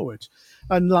the forwards.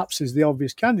 And Laps is the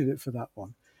obvious candidate for that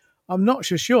one. I'm not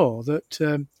so sure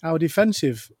that our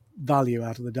defensive value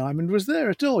out of the diamond was there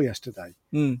at all yesterday.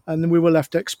 And we were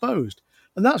left exposed.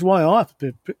 And that's why I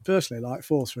personally like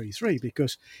 4-3-3,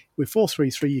 because with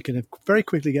 4-3-3 you can very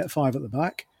quickly get five at the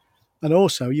back, and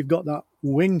also you've got that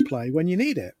wing play when you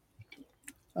need it.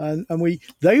 And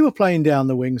they were playing down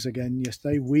the wings again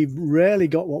yesterday. We rarely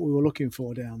got what we were looking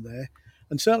for down there,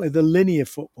 and certainly the linear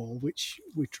football, which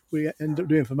we ended up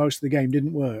doing for most of the game,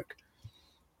 didn't work.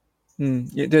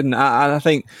 It didn't. I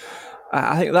think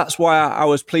that's why I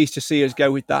was pleased to see us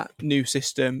go with that new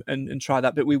system and try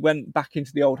that. But we went back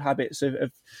into the old habits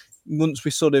of once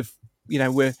we sort of,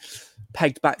 we're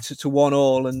pegged back to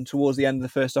 1-1, and towards the end of the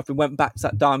first half, we went back to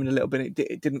that diamond a little bit.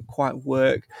 It didn't quite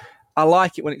work. I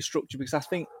like it when it's structured, because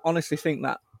I honestly think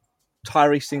that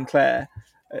Tyrese Sinclair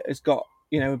has got,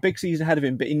 a big season ahead of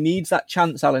him, but he needs that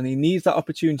chance, Alan. He needs that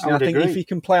opportunity. I think if he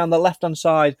can play on the left-hand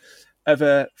side of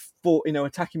a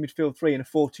attacking midfield 3 and a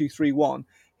 4-2-3-1,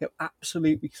 he'll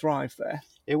absolutely thrive there.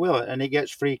 He will, and he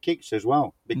gets free kicks as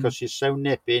well, because he's so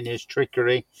nippy in his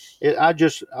trickery. I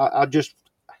just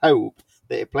hope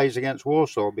that he plays against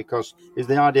Walsall, because he's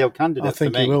the ideal candidate I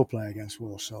think for me. he will play against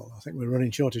Walsall. I think we're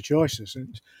running short of choices,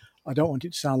 and I don't want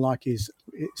it to sound like it's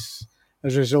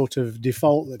as a result of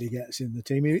default that he gets in the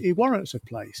team. He warrants a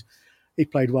place. He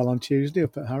played well on Tuesday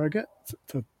up at Harrogate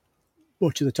for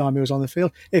much of the time he was on the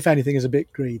field. If anything, is a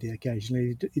bit greedy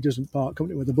occasionally. He doesn't part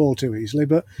company with the ball too easily,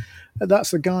 but that's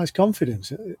the guy's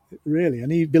confidence, really.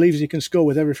 And he believes he can score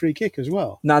with every free kick as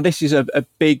well. Now, this is a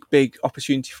big, big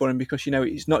opportunity for him, because,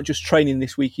 he's not just training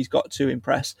this week, he's got to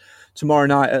impress. Tomorrow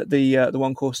night at the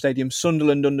One Course Stadium,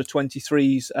 Sunderland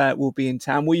under-23s will be in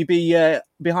town. Will you be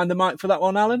behind the mic for that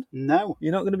one, Alan? No.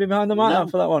 You're not going to be behind the mic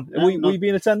for that one? No, will you be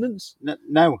in attendance?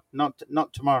 No, not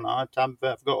tomorrow night. I've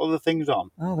got other things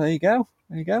on. Oh, there you go.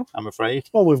 I'm afraid.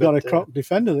 Well, we've got a croc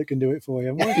defender that can do it for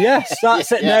you, haven't we? Yes,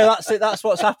 that's it. No, that's it. That's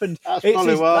what's happened.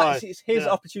 It's his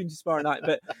opportunity tomorrow night.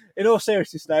 But in all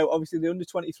seriousness, though, obviously the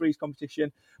under-23s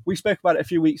competition, we spoke about it a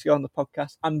few weeks ago on the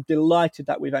podcast. I'm delighted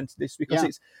that we've entered this, because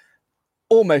it's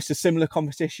almost a similar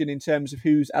competition in terms of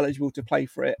who's eligible to play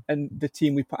for it and the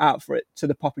team we put out for it to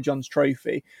the Papa John's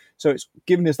Trophy. So it's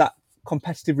given us that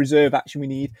competitive reserve action we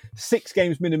need. 6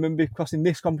 games minimum, because in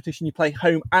this competition you play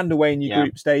home and away in your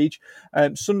group stage.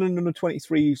 Sunderland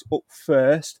under-23s up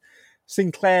first.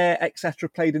 Sinclair, etc.,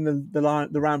 played in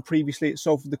the round previously. It's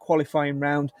solved for the qualifying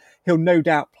round. He'll no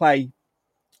doubt play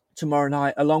tomorrow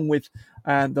night, along with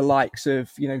the likes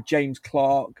of James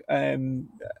Clark,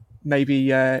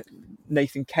 maybe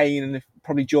Nathan Kane, and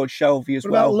probably George Shelby as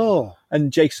well. What about Law?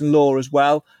 And Jason Law as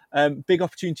well. Big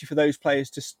opportunity for those players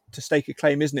to stake a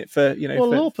claim, isn't it?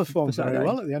 Law performed very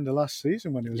well at the end of last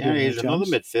season when he was given a chance. He's another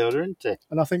midfielder, isn't he?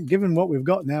 And I think, given what we've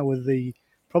got now with the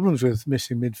problems with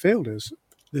missing midfielders,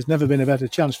 there's never been a better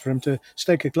chance for him to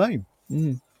stake a claim.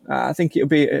 I think it'll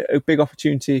be a big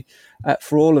opportunity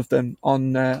for all of them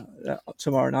on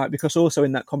tomorrow night, because also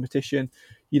in that competition,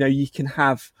 you can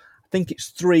have, I think it's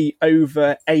 3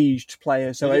 over-aged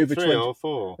players, so over 3 20. or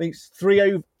 4? I think it's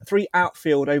 3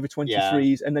 outfield over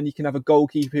 23s, and then you can have a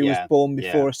goalkeeper who was born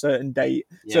before a certain date.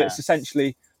 So it's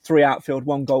essentially 3 outfield,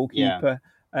 1 goalkeeper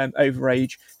over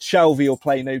age. Shelby will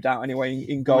play, no doubt, anyway,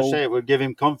 in goal. I say it will give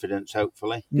him confidence,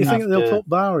 hopefully. Do you think they'll put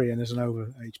Bowery in as an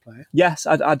over-age player? Yes,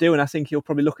 I do, and I think he'll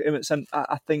probably look at him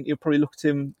I think he'll probably look at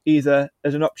him either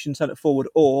as an option centre forward,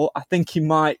 or I think he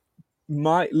might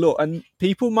look, and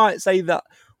people might say that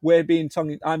I'm being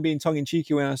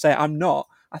tongue-in-cheeky when I say I'm not.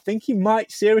 I think he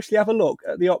might seriously have a look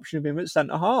at the option of him at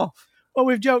centre-half. Well,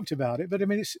 we've joked about it, but I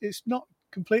mean, it's not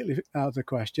completely out of the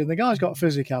question. The guy's got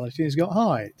physicality, he's got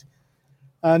height,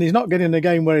 and he's not getting a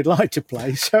game where he'd like to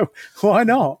play, so why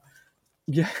not?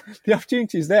 Yeah, the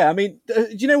opportunity is there. I mean,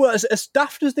 do you know what? As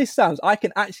daft as this sounds, I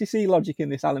can actually see logic in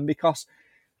this, Alan, because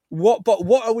what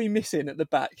are we missing at the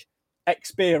back?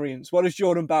 Experience. What has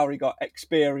Jordan Bowery got?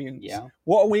 Experience. Yeah.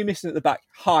 What are we missing at the back?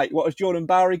 Height. What has Jordan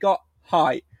Bowery got?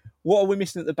 Height. What are we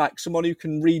missing at the back? Someone who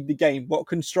can read the game. What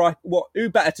can strike? Who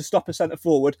better to stop a centre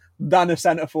forward than a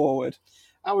centre forward?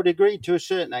 I would agree to a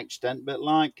certain extent, but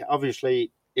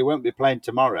obviously he won't be playing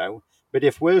tomorrow. But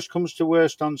if worst comes to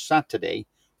worst on Saturday,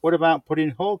 what about putting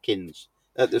Hawkins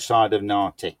at the side of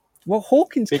Narty? Well,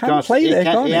 Hawkins can play there,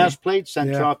 can't he? He has played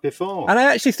centre-half before. And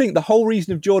I actually think the whole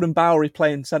reason of Jordan Bowery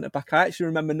playing centre-back, I actually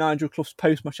remember Nigel Clough's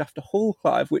post-match after Hull,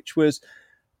 Clive, which was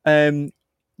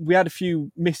we had a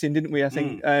few missing, didn't we, I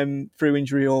think, through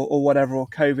injury or whatever, or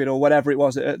COVID or whatever it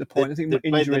was at the point. I think they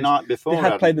played the night before. They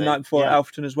had played the night before at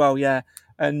Alfreton as well, yeah.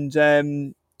 And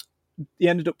he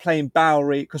ended up playing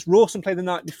Bowery, because Rawson played the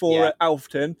night before at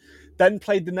Alfreton, then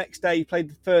played the next day, played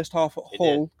the first half at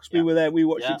Hull, because we were there, we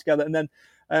watched it together, and then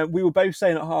we were both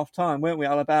saying at half time, weren't we,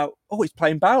 Al, about, he's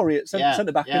playing Bowery at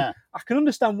centre back. And I can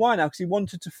understand why now, because he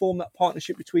wanted to form that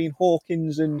partnership between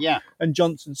Hawkins and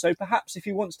Johnson. So perhaps if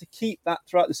he wants to keep that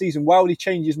throughout the season, why would he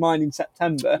change his mind in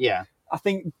September? Yeah. I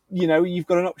think, you've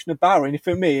got an option of Bowery. And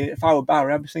for me, if I were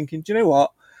Bowery, I'd be thinking, do you know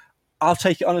what? I'll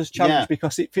take it on as a challenge,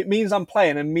 because if it means I'm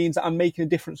playing and means that I'm making a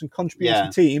difference and contributing to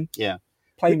the team,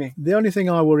 play me. The only thing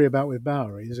I worry about with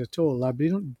Bowery is a tall lad, but he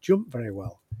doesn't jump very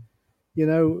well.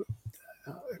 You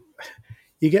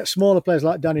get smaller players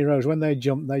like Danny Rose, when they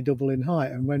jump, they double in height.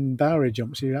 And when Bowery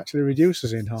jumps, he actually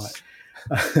reduces in height.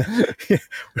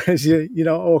 Whereas,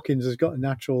 Hawkins has got a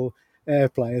natural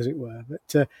airplay, as it were.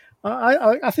 But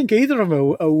I think either of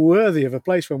them are worthy of a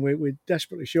place when we're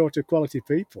desperately short of quality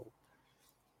people.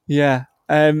 Yeah.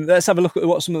 Let's have a look at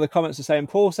what some of the comments are saying.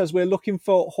 Paul says, we're looking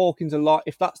for Hawkins a lot.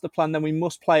 If that's the plan, then we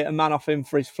must play a man off him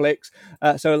for his flicks.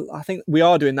 So I think we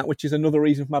are doing that, which is another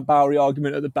reason for my Bowery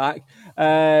argument at the back.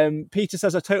 Peter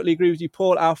says, I totally agree with you,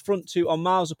 Paul. Our front two are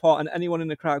miles apart, and anyone in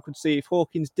the crowd could see if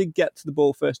Hawkins did get to the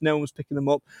ball first, no one was picking them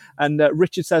up. And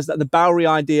Richard says that the Bowery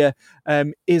idea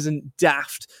isn't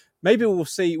daft. maybe we'll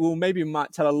see. Maybe we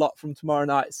might tell a lot from tomorrow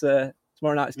night's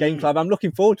game club. I'm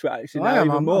looking forward to it actually. Now,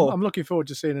 even more. I'm looking forward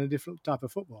to seeing a different type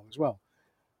of football as well.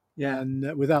 Yeah,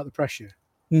 and without the pressure.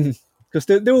 Because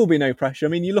there will be no pressure. I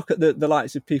mean, you look at the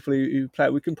likes of people who play.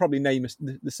 We can probably name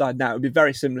the side now. It would be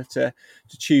very similar to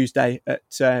Tuesday at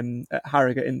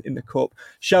Harrogate in the Cup.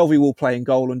 Shelvey will play in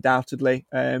goal undoubtedly.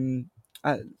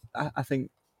 I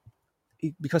think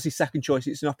because he's second choice,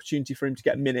 it's an opportunity for him to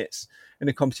get minutes in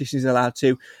the competition he's allowed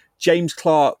to. James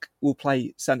Clark will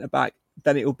play centre back.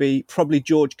 Then it will be probably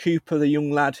George Cooper, the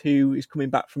young lad who is coming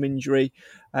back from injury,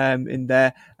 in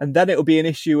there. And then it will be an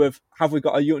issue of, have we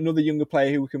got another younger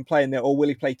player who we can play in there, or will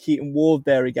he play Keaton Ward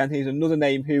there again? He's another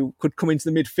name who could come into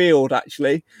the midfield,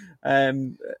 actually,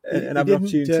 and have an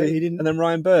opportunity. And then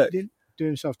Ryan Burke. He didn't do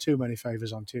himself too many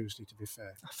favours on Tuesday, to be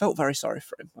fair. I felt very sorry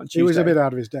for him on Tuesday. He was a bit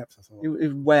out of his depth, I thought. He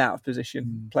was way out of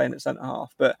position playing at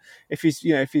centre-half. But if he's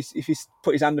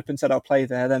put his hand up and said, I'll play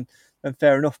there, then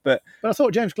fair enough. But I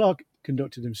thought James Clark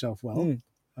conducted himself well.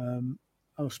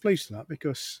 I was pleased with that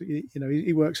because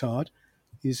he works hard.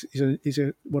 He's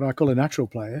a what I call a natural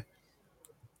player,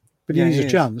 but he needs a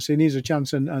chance. He needs a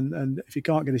chance, and if he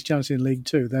can't get his chance in League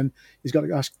Two, then he's got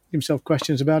to ask himself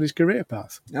questions about his career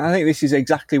path. I think this is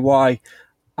exactly why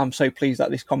I'm so pleased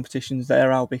that this competition's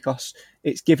there, Al, because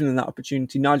it's given them that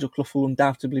opportunity. Nigel Clough will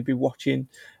undoubtedly be watching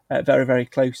very, very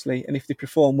closely, and if they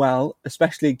perform well,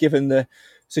 especially given the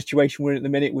situation we're in at the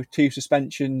minute with 2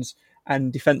 suspensions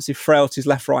and defensive frailties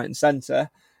left, right and centre,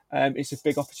 it's a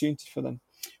big opportunity for them.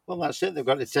 Well, that's it. They've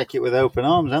got to take it with open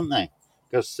arms, haven't they?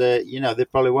 Because, they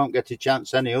probably won't get a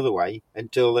chance any other way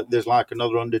until there's like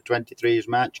another under-23s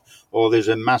match, or there's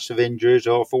a massive injuries,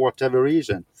 or for whatever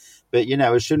reason. But,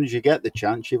 as soon as you get the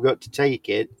chance, you've got to take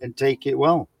it and take it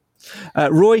well.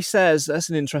 Roy says, that's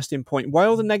an interesting point. Why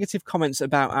all the negative comments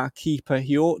about our keeper?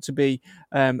 He ought to be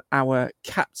our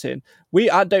captain.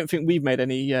 I don't think we've made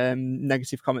any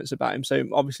negative comments about him. So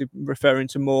obviously referring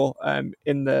to more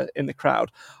in the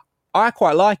crowd. I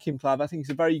quite like him, Clive. I think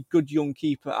he's a very good young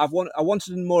keeper. I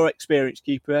wanted a more experienced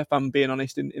keeper, if I'm being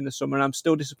honest, in the summer, and I'm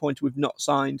still disappointed we've not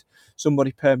signed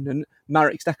somebody permanent.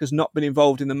 Marek Stekker's not been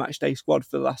involved in the matchday squad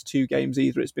for the last 2 games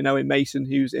either. It's been Owen Mason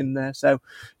who's in there, so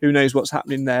who knows what's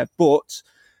happening there. But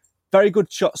very good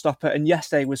shot stopper, and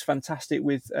yesterday was fantastic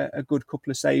with a good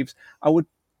couple of saves. I'm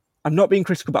not being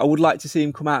critical, but I would like to see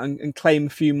him come out and claim a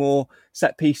few more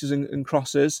set pieces and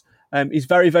crosses. He's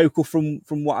very vocal from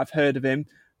what I've heard of him,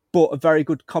 but a very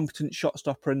good, competent shot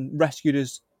stopper and rescued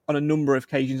us on a number of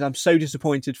occasions. I'm so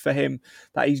disappointed for him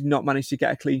that he's not managed to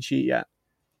get a clean sheet yet.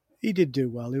 He did do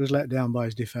well. He was let down by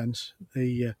his defence.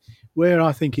 Where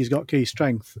I think he's got key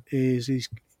strength is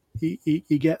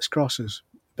he gets crosses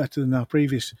better than our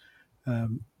previous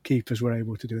keepers were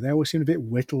able to do. They always seem a bit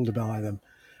whittled by them.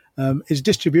 His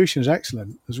distribution is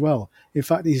excellent as well. In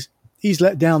fact, he's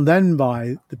let down then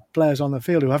by the players on the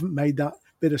field who haven't made that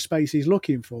bit of space he's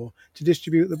looking for to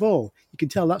distribute the ball. You can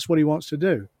tell that's what he wants to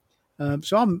do.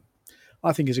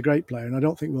 I think he's a great player, and I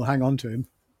don't think we'll hang on to him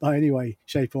by any way,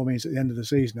 shape or means at the end of the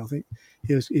season. I think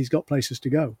he's got places to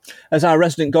go. As our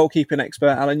resident goalkeeping expert,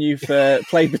 Alan, you've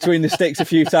played between the sticks a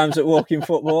few times at Walking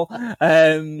Football.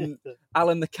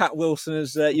 Alan the Cat Wilson,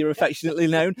 as you're affectionately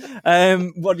known.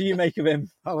 What do you make of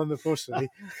him? Alan the Pussy.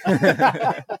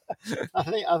 I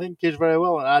think he's very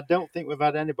well, and I don't think we've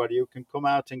had anybody who can come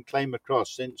out and claim a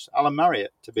cross since Alan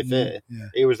Marriott, to be fair. Yeah.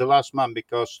 He was the last man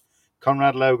because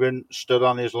Conrad Logan stood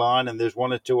on his line, and there's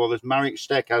 1 or 2 others. Marek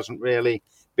Steck hasn't really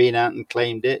been out and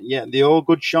claimed it. Yeah, they're all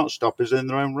good shot stoppers in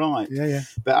their own right. Yeah.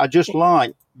 But I just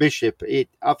like Bishop.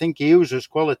 I think he uses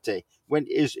quality. When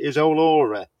his whole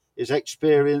aura, his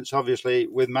experience, obviously,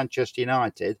 with Manchester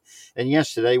United, and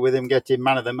yesterday with him getting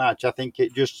man of the match, I think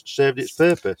it just served its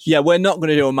purpose. Yeah, we're not going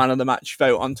to do a man of the match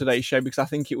vote on today's show because I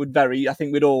think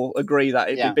we'd all agree that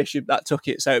it'd be Bishop that took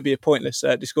it, so it'd be a pointless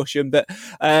discussion. But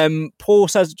Paul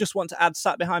says, just want to add,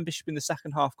 sat behind Bishop in the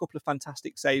second half, couple of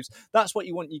fantastic saves. That's what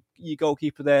you want your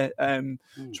goalkeeper there to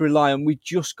rely on. We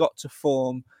just got to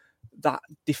form that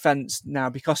defence now,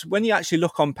 because when you actually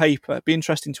look on paper, it'd be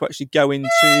interesting to actually go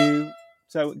into...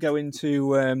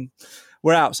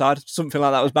 we're outside. Something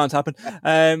like that was bound to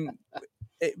happen.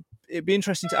 It'd be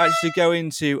interesting to actually go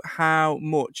into how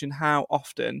much and how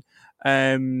often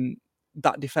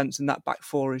that defence and that back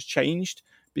four has changed,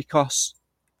 because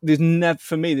there's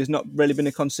not really been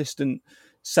a consistent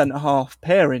centre half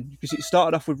pairing, because it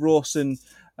started off with Rawson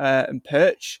and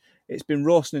Perch. It's been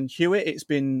Rawson and Hewitt. It's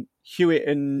been Hewitt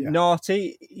and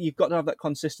Narty. You've got to have that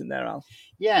consistent there, Al.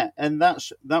 Yeah, and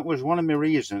that was one of my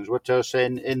reasons, what I was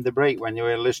saying in the break when you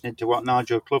were listening to what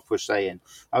Nigel Clough was saying.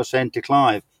 I was saying to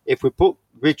Clive, if we put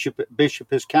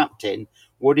Bishop as captain,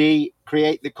 would he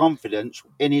create the confidence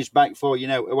in his back four,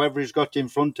 whoever he's got in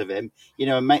front of him,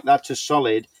 and make that a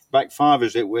solid back five,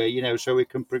 as it were, so we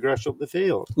can progress up the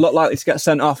field. A lot likely to get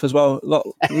sent off as well. A lot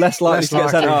less likely to get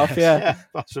sent off, yeah,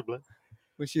 possibly.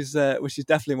 Which is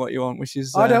definitely what you want. Which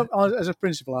is as a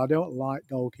principle, I don't like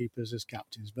goalkeepers as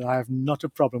captains, but I have not a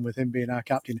problem with him being our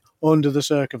captain under the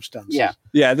circumstances.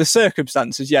 Yeah, the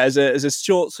circumstances. Yeah, as a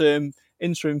short term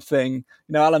interim thing.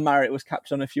 Alan Marriott was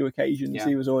captain on a few occasions. Yeah.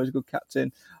 He was always a good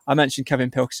captain. I mentioned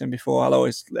Kevin Pilkington before. He'll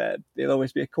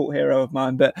always be a cult hero of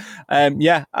mine. But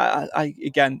I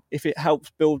again, if it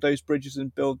helps build those bridges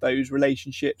and build those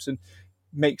relationships and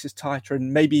makes us tighter,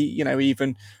 and maybe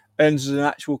even earns us an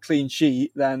actual clean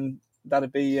sheet, then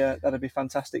that'd be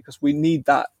fantastic, because we need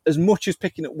that as much as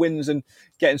picking up wins and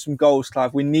getting some goals,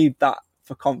 Clive. We need that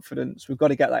for confidence. We've got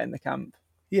to get that in the camp.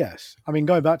 Yes, I mean,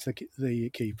 going back to the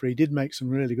keeper, he did make some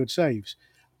really good saves,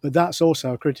 but that's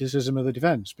also a criticism of the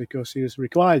defence, because he was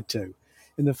required to.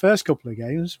 In the first couple of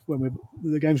games,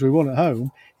 the games we won at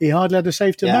home, he hardly had a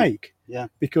save to make,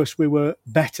 because we were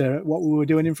better at what we were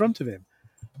doing in front of him.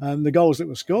 The goals that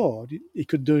were scored, he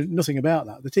could do nothing about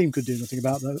that. The team could do nothing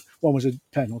about that. One was a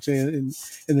penalty in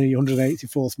the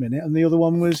 184th minute, and the other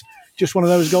one was just one of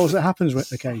those goals that happens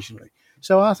occasionally.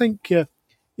 So I think,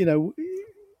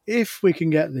 if we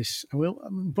can get this,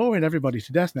 I'm boring everybody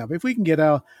to death now, but if we can get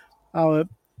our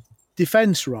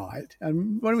defence right,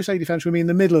 and when we say defence, we mean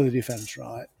the middle of the defence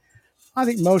right, I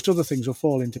think most other things will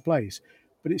fall into place.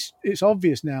 But it's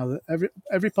obvious now that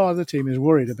every part of the team is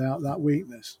worried about that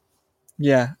weakness.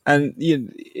 Yeah, and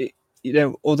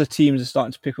other teams are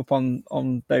starting to pick up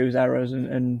on those errors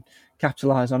and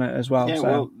capitalise on it as well. Yeah, so.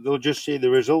 Well, they'll just see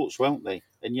the results, won't they?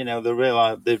 And they'll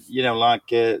realise that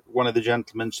like one of the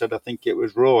gentlemen said, I think it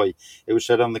was Roy. It was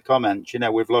said on the comments,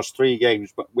 we've lost 3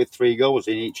 games, but with 3 goals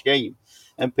in each game,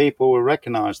 and people will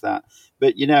recognise that.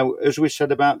 But as we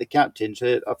said about the captains,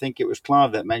 I think it was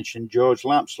Clive that mentioned George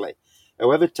Lapsley.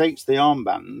 Whoever takes the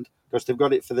armband, because they've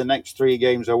got it for the next 3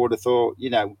 games, I would have thought,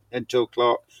 until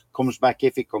Clark comes back,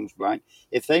 if he comes back.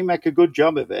 If they make a good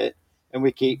job of it, and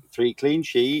we keep 3 clean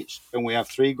sheets, and we have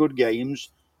 3 good games,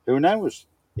 who knows?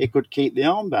 He could keep the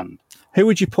armband. Who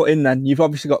would you put in then? You've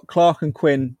obviously got Clark and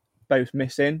Quinn both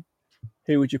missing.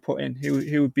 Who would you put in?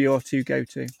 Who would be your 2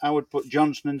 go-to? I would put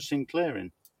Johnson and Sinclair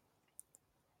in.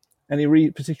 Any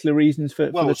particular reasons for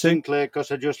the 2? Sinclair, because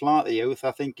I just like the youth.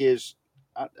 I think he's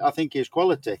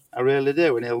quality. I really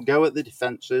do. And he'll go at the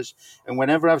defences. And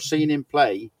whenever I've seen him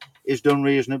play, he's done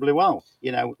reasonably well.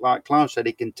 Like Clive said,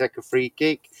 he can take a free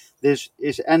kick. There's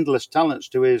endless talents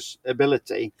to his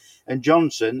ability. And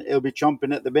Johnson, he'll be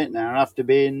chomping at the bit now after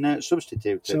being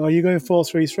substituted. So are you going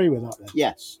 4-3-3 with that then?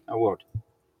 Yes, I would.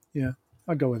 Yeah,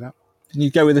 I'd go with that. And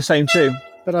you'd go with the same 2?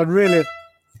 But I'd really...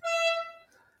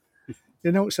 They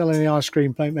don't sell any ice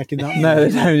cream plate making that. No, they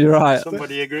don't. You're right.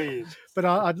 Somebody agrees. But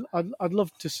I'd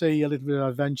love to see a little bit of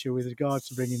adventure with regards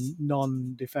to bringing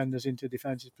non-defenders into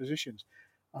defensive positions.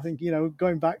 I think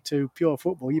going back to pure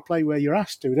football, you play where you're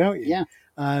asked to, don't you? Yeah.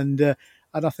 And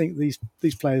I think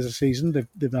these players are seasoned.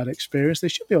 They've had experience. They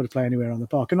should be able to play anywhere on the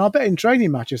park. And I bet in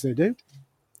training matches they do.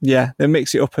 Yeah, they'll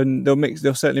mix it up, and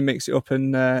they'll certainly mix it up,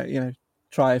 and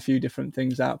try a few different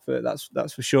things out. For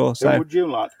that's for sure. So, who would you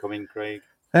like to come in, Craig?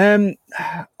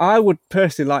 I would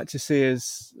personally like to see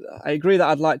us. I agree that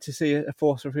I'd like to see a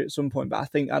 4-3 at some point, but I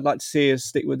think I'd like to see us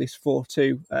stick with this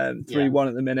 4-2, 3-1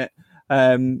 at the minute,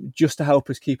 just to help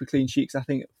us keep a clean sheet. Because I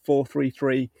think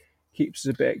 4-3-3 keeps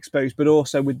us a bit exposed, but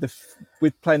also with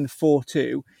playing the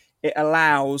 4-2, it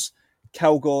allows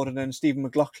Kel Gordon and Stephen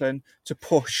McLaughlin to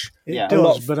push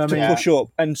push up,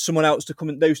 and someone else to come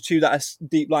in, those 2 that are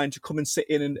deep line to come and sit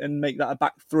in and make that a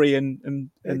back 3. And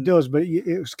it does, but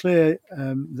it was clear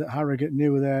that Harrogate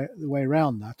knew the way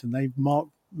around that, and they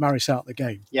marked Maris out the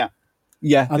game. Yeah,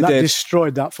 and that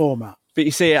destroyed that format. But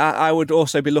you see, I would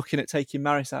also be looking at taking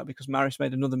Maris out, because Maris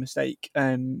made another mistake,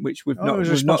 which he was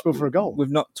responsible for a goal. We've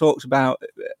not talked about,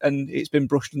 and it's been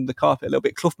brushed under the carpet a little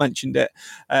bit. Clough mentioned it,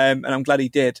 and I'm glad he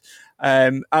did.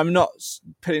 I'm not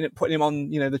putting him on,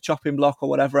 the chopping block or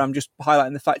whatever. I'm just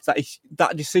highlighting the fact that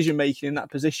that decision making in that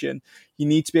position, you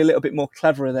need to be a little bit more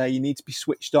cleverer there. You need to be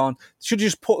switched on. Should have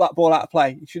just put that ball out of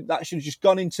play. That should have just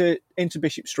gone into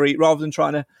Bishop Street rather than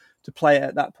trying to play it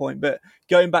at that point. But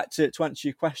going back to answer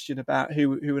your question about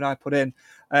who would I put in,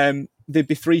 there'd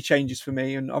be 3 changes for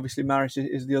me, and obviously Maris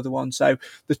is the other one. So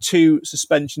the 2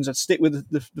 suspensions, I'd stick with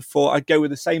the 4. I'd go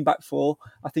with the same back 4.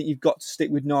 I think you've got to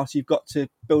stick with Narty. You've got to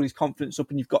build his confidence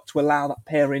up, and you've got to allow that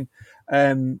pairing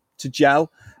to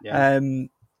gel. Yeah.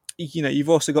 you've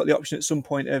also got the option at some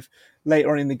point of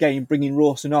later on in the game bringing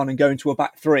Rawson on and going to a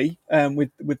back three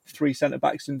with 3 centre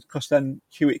backs, and because then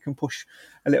Hewitt can push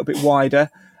a little bit wider.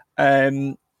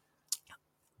 That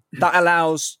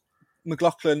allows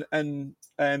McLaughlin and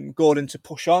Gordon to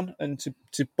push on and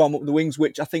to bomb up the wings,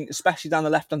 which I think, especially down the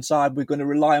left-hand side, we're going to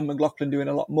rely on McLaughlin doing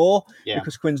a lot more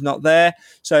because Quinn's not there.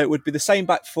 So it would be the same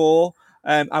back four.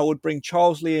 I would bring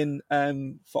Charlesley in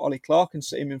for Ollie Clark and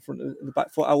sit him in front of the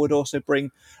back four. I would also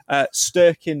bring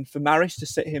Stirk in for Maris to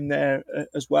sit him there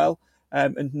as well.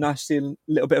 And nice to see a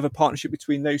little bit of a partnership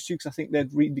between those two, because I think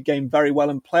they'd read the game very well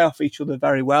and play off each other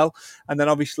very well. And then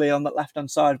obviously on that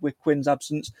left-hand side with Quinn's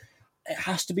absence, it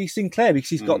has to be Sinclair, because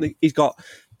he's got the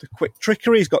quick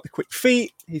trickery, he's got the quick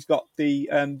feet, he's got the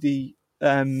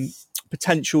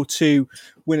potential to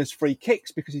win us free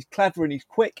kicks because he's clever and he's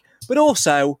quick. But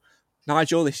also,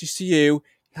 Nigel, this is to you.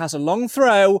 He has a long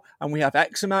throw, and we have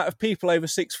X amount of people over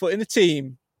 6 foot in the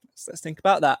team. Let's think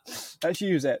about that. Let's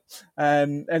use it.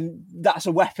 And that's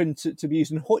a weapon to be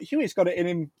used. And Hewitt's got it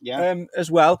in him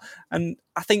as well. And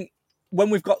I think when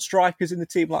we've got strikers in the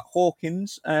team like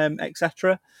Hawkins,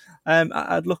 etc.,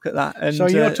 I'd look at that. And, so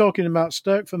you're talking about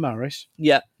Stirk for Maris,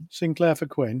 Sinclair for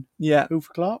Quinn, who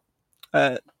for Clark?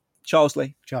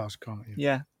 Charlesley. Charles can't.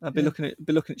 I'd be looking at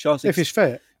Charlesley if he's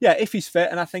fit. Yeah, if he's fit,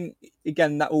 and I think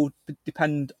again that will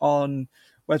depend on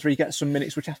whether he gets some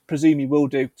minutes, which I presume he will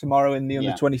do tomorrow in the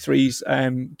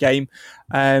under-23s game.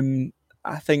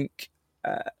 I think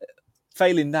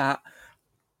failing that,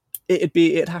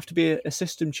 it'd have to be a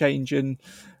system change, and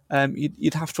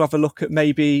you'd have to have a look at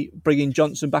maybe bringing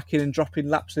Johnson back in and dropping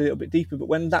Lapsley a little bit deeper. But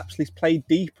when Lapsley's played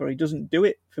deeper, he doesn't do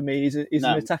it for me. He's an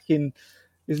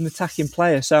attacking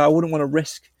player, so I wouldn't want to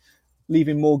risk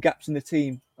leaving more gaps in the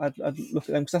team. I'd look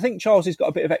at them, because I think Charles has got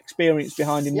a bit of experience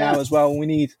behind him now as well, and we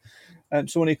need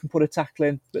someone who can put a tackle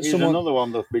in. But he's another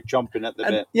one that'll be chomping at the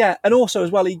bit. Yeah, and also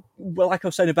as well, like I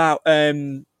was saying about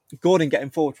Gordon getting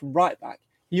forward from right back,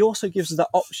 he also gives us that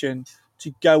option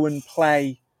to go and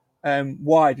play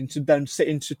wide and to then sit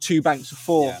into 2 banks of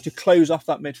 4 to close off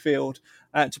that midfield,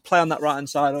 to play on that right hand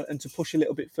side and to push a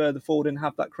little bit further forward and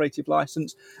have that creative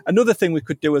license. Another thing we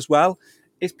could do as well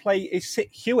is sit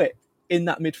Hewitt in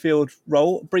that midfield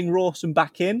role, bring Rawson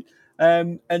back in,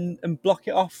 and block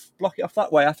it off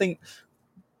that way. I think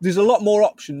there's a lot more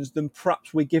options than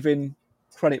perhaps we're giving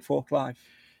credit for, Clive.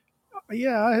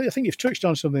 Yeah, I think you've touched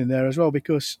on something there as well,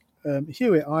 because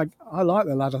Hewitt, I like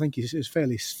the lad. I think he's a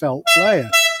fairly svelte player.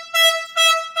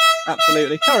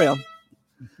 Absolutely. Carry on.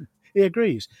 He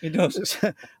agrees. He does.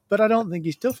 But I don't think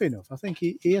he's tough enough. I think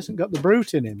he hasn't got the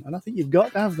brute in him. And I think you've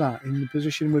got to have that in the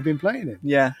position we've been playing in.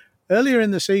 Yeah. Earlier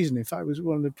in the season, in fact, it was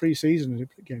one of the pre-season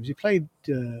games, he played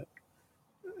a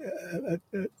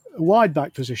wide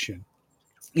back position.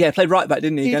 Yeah, he played right back,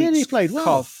 didn't he? He played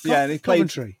well. And he played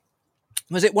Coventry.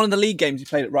 Was it one of the league games he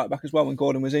played at right back as well when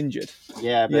Gordon was injured?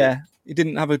 Yeah, but he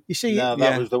didn't have a. You see,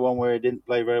 that was the one where he didn't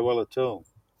play very well at all.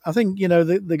 I think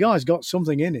the guy's got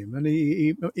something in him, and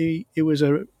he was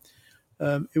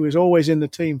always in the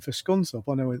team for Scunthorpe.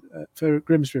 I know for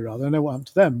Grimsby rather. I know what happened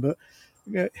to them, but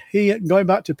he, going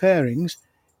back to pairings,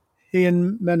 he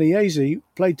and Menayeze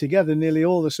played together nearly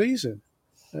all the season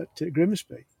at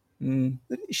Grimsby.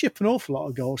 They ship an awful lot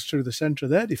of goals through the centre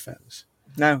of their defence.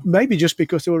 No, maybe just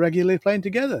because they were regularly playing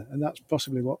together, and that's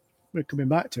possibly what we're coming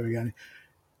back to again.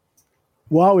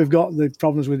 While we've got the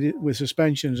problems with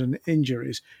suspensions and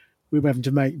injuries, we're having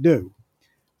to make do.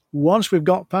 Once we've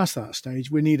got past that stage,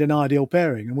 we need an ideal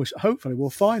pairing, and hopefully we'll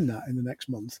find that in the next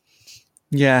month.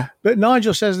 Yeah. But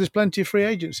Nigel says there's plenty of free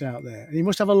agents out there, and he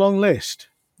must have a long list.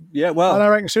 Yeah, well, and I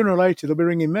reckon sooner or later they'll be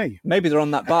ringing me. Maybe they're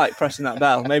on that bike, pressing that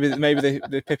bell. Maybe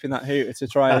they're pipping that hooter to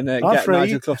try and get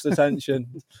Nigel Clough's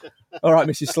attention. All right,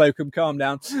 Mrs. Slocum, calm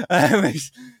down.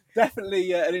 It's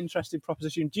definitely an interesting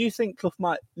proposition. Do you think Clough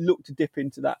might look to dip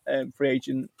into that free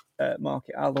agent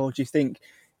market, Al, or do you think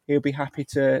he'll be happy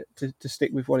to stick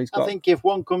with what he's got? I think if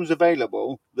one comes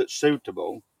available that's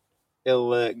suitable,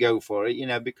 he'll go for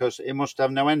it, because he must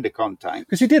have no end of contact.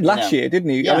 Because he did last year,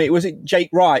 didn't he? Yeah. I mean, was it Jake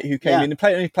Wright who came in and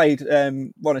only played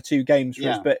 1 or 2 games for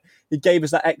us, but he gave us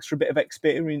that extra bit of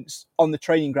experience on the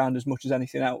training ground as much as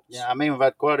anything else. Yeah, I mean, we've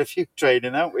had quite a few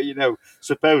training, haven't we,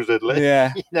 supposedly,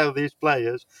 these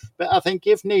players. But I think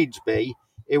if needs be,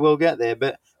 he will get there.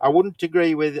 But I would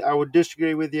disagree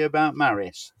with you about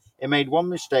Maris. He made one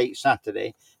mistake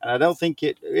Saturday, and I don't think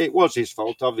it was his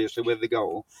fault, obviously, with the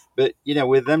goal. But,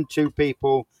 with them two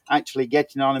people actually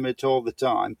getting on him at all the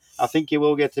time, I think he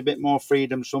will get a bit more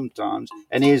freedom sometimes.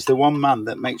 And he is the one man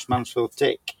that makes Mansfield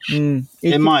tick, in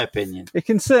my opinion. It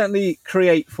can certainly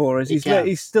create for us.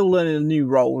 He's still learning a new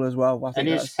role as well. I think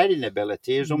his heading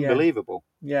ability is unbelievable.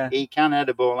 Yeah. He can head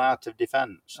a ball out of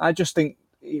defence. I just think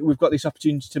we've got this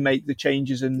opportunity to make the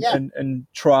changes and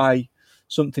try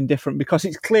something different, because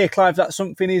it's clear, Clive, that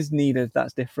something is needed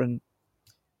that's different.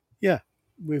 Yeah,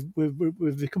 we've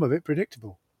become a bit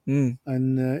predictable, and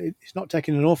it's not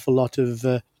taking an awful lot of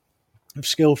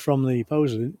skill from the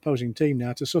opposing team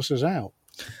now to suss us out.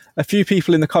 A few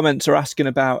people in the comments are asking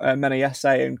about Mene Esse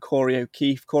and Corey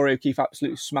O'Keefe. Corey O'Keefe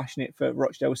absolutely smashing it for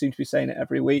Rochdale. We seem to be saying it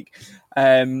every week.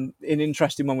 An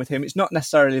interesting one with him. It's not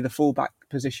necessarily the full-back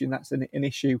position that's an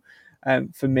issue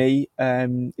for me.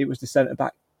 It was the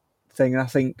centre-back thing. And I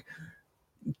think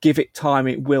give it time,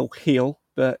 it will heal.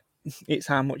 But it's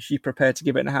how much you're prepared to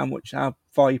give it and how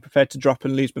far you're prepared to drop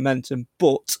and lose momentum.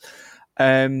 But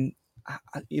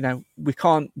we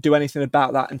can't do anything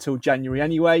about that until January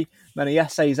anyway. Mene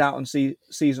Esse is out on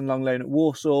season-long loan at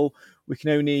Walsall. We can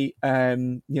only,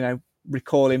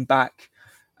 recall him back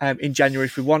in January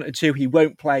if we wanted to. He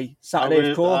won't play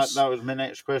Saturday, of course. That was my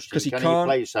next question. Because he can't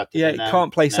play Saturday? Yeah, he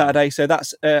can't play Saturday, so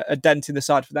that's a dent in the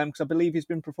side for them, because I believe he's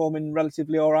been performing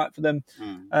relatively all right for them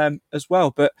as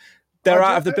well. But they're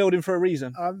out of the building for a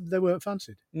reason. They weren't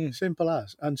fancied. Simple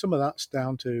as. And some of that's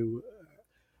down to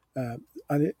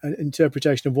an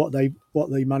interpretation of what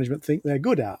the management think they're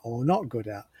good at or not good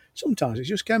at. Sometimes it's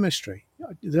just chemistry.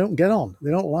 They don't get on. They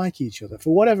don't like each other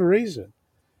for whatever reason.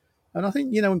 And I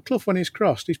think, when Clough, when he's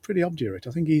crossed, he's pretty obdurate.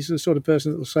 I think he's the sort of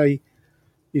person that will say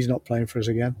he's not playing for us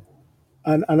again.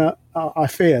 And I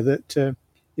fear that,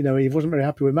 he wasn't very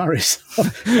happy with Maris.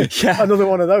 Another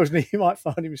one of those, and he might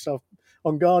find himself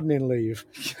on gardening leave.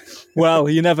 Well,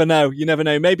 you never know.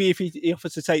 Maybe if he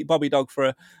offers to take Bobby Dog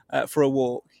for a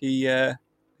walk, he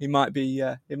might be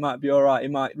all right. He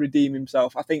might redeem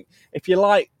himself. I think if you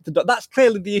like the dog, that's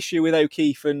clearly the issue with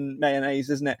O'Keefe and Mayonnaise,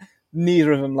 isn't it?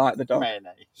 Neither of them like the dog.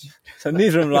 Mayonnaise. So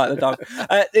neither of them like the dog.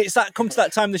 It's come to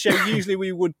that time of the show. Usually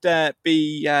we would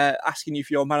be asking you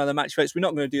for your man of the match votes. We're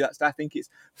not going to do that today. I think it's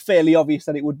fairly obvious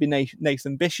that it would be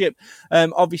Nathan Bishop.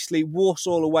 Obviously,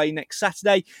 Walsall away next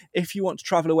Saturday. If you want to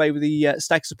travel away with the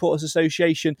Stag Supporters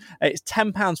Association, it's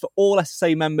 £10 for all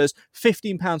SSA members,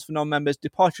 £15 for non-members.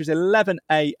 Departure is 11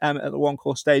 a.m. at the One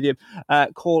Call Stadium.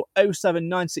 Call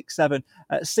 07967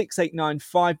 689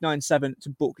 597 to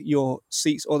book your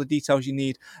seats. All the details you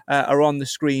need are on the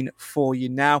screen for you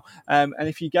now. And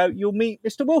if you go, you'll meet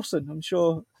Mr. Wilson, I'm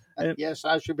sure. Yes,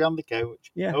 I should be on the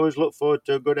coach. Yeah. I always look forward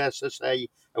to a good SSA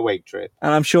away trip.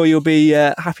 And I'm sure you'll be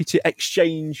happy to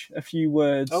exchange a few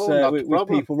words with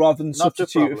people rather than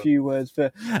substitute a few words for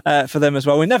them as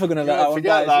well. We're never going to let that one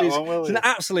go. It's an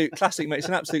absolute classic, mate. It's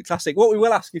an absolute classic. What we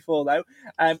will ask you for, though,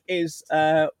 is,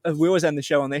 we always end the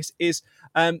show on this, is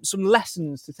some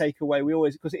lessons to take away. We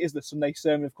always, because it is the Sunday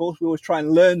sermon, of course, we always try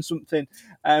and learn something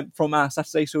from our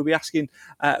Saturday. So we'll be asking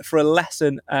for a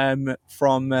lesson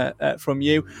from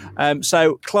you.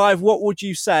 So, Clive, what would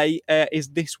you say is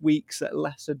this week's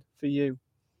lesson for you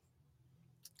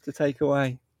to take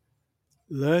away?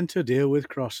 Learn to deal with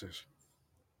crosses.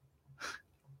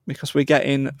 Because we're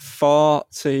getting far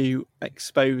too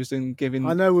exposed and giving.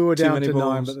 I know we were down to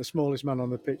balls. 9, but the smallest man on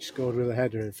the pitch scored with a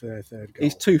header for their third goal.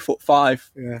 He's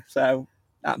 2'5". Yeah. So,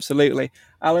 absolutely.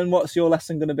 Alan, what's your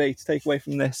lesson going to be to take away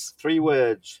from this? 3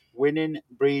 words. Winning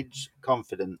breeds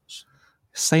confidence.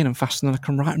 Saying them faster than I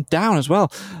can write them down as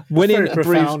well. Winning very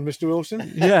profound, Mr.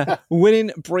 Wilson. Yeah,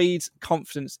 winning breeds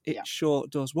confidence. It sure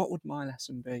does. What would my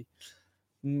lesson be?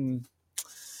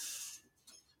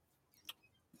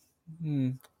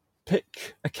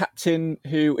 Pick a captain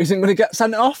who isn't going to get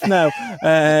sent off now.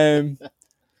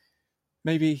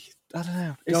 Maybe, I don't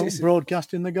know. Don't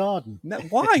broadcast in the garden. No,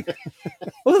 why?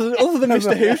 other than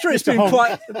Mr. Hooster,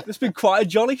 it's been quite a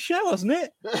jolly show, hasn't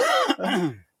it?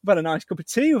 We've had a nice cup of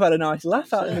tea. We've had a nice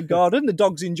laugh out in the garden. The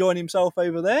dog's enjoying himself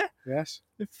over there. Yes.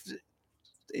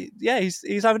 Yeah,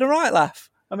 he's having a right laugh.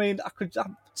 I mean, I'll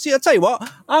tell you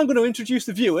what. I'm going to introduce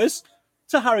the viewers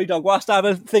to Harry Dog whilst I have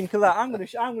a think of that. I'm going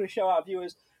to show our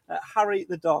viewers Harry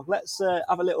the dog. Let's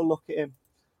have a little look at him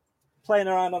playing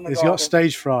around on the garden. He's got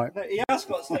stage fright. He has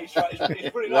got stage fright. He's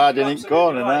pretty Lad in his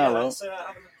corner now, look.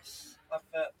 I've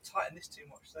tightened this too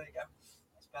much. There you go.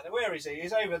 That's better. Where is he?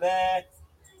 He's over there.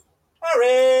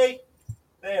 Harry!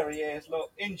 There he is.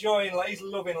 Look, enjoying life. He's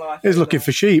loving life. He's looking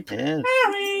for sheep. Yeah.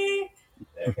 Harry!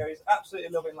 There we go. He's absolutely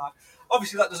loving life.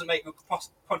 Obviously, that doesn't make the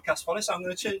podcast funny, so I'm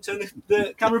going to turn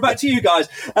the camera back to you guys.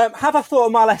 Have I thought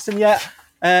of my lesson yet?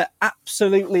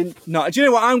 Absolutely not. Do you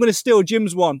know what? I'm going to steal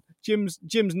Jim's one. Jim's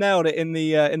nailed it in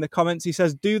the comments. He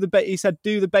says, do the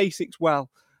basics well.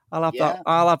 I'll have that.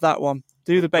 I'll have that one.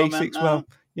 Do the basics well.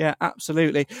 Yeah,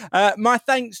 absolutely. My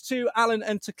thanks to Alan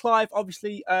and to Clive.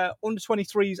 Obviously, under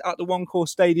 23s at the One Call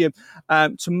Stadium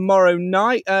tomorrow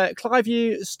night. Clive,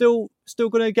 you still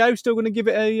going to go? Still going to give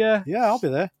it a? Yeah, I'll be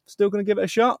there. Still going to give it a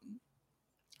shot.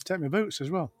 Take my boots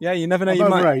as well. Yeah, you never know. You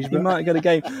might get a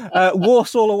game.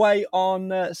 Walsall away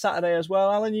on Saturday as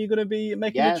well. Alan, you going to be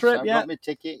making the trip? I've got my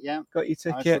ticket. Yeah, got your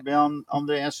ticket. I should be on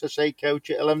the SSA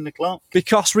coach at 11 o'clock.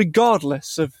 Because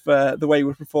regardless of the way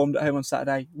we performed at home on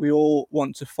Saturday, we all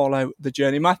want to follow the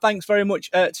journey. My thanks very much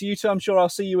to you two. I'm sure I'll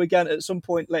see you again at some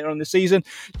point later on the season.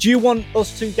 Do you want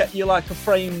us to get you like a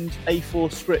framed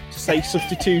A4 script to say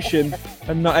substitution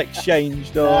and not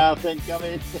exchanged? Or I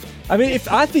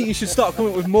think you should start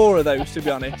coming up with more of those, to be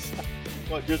honest.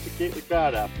 What, just to keep the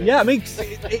crowd happy? Yeah, I mean,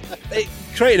 it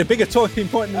created a bigger talking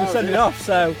point than sending off,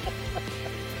 so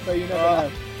you never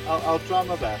know. I'll try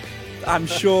my best. I'm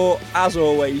sure, as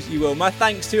always, you will. My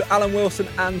thanks to Alan Wilson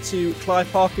and to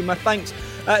Clive Parkin. My thanks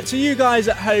to you guys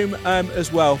at home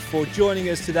as well for joining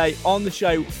us today on the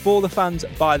show for the fans,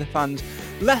 by the fans.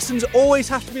 Lessons always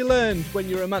have to be learned when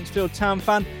you're a Mansfield Town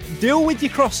fan. Deal with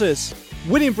your crossers.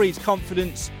 Winning breeds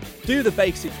confidence. Do the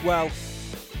basics well.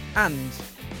 And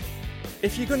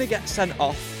if you're going to get sent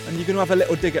off and you're going to have a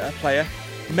little dig at a player,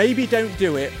 maybe don't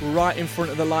do it right in front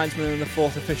of the linesman and the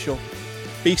fourth official.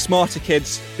 Be smarter,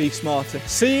 kids. Be smarter.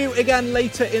 See you again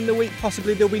later in the week.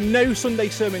 Possibly there'll be no Sunday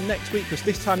sermon next week because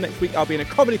this time next week I'll be in a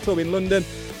comedy club in London.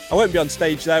 I won't be on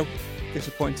stage though.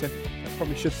 Disappointing. I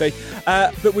probably should be.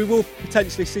 But we will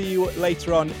potentially see you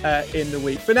later on in the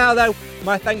week. For now though,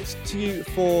 my thanks to you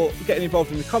for getting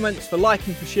involved in the comments, for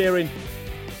liking, for sharing.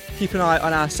 Keep an eye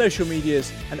on our social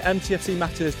medias and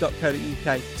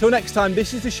mtfcmatters.co.uk. Till next time,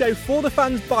 this is the show for the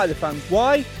fans, by the fans.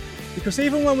 Why? Because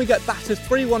even when we get battered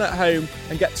 3-1 at home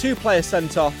and get 2 players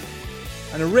sent off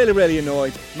and are really, really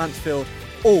annoyed, Mansfield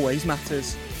always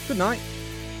matters. Good night.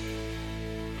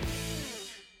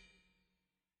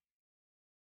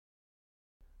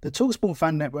 The TalkSport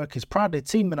Fan Network is proudly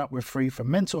teaming up with Free for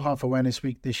Mental Health Awareness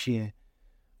Week this year.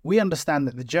 We understand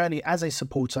that the journey as a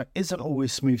supporter isn't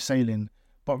always smooth sailing,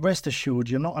 but rest assured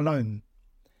you're not alone.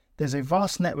 There's a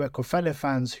vast network of fellow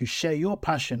fans who share your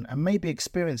passion and may be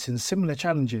experiencing similar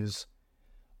challenges.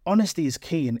 Honesty is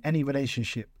key in any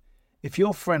relationship. If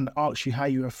your friend asks you how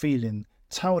you are feeling,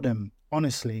 tell them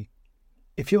honestly.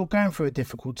 If you're going through a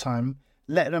difficult time,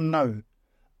 let them know.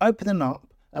 Opening up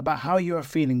about how you are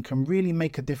feeling can really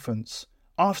make a difference.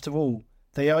 After all,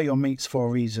 they are your mates for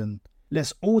a reason.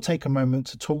 Let's all take a moment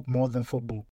to talk more than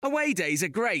football. Away days are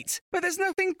great, but there's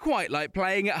nothing quite like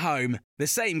playing at home. The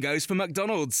same goes for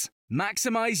McDonald's.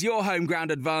 Maximise your home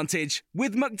ground advantage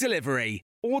with McDelivery.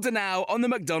 Order now on the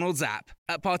McDonald's app.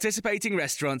 At participating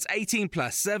restaurants, 18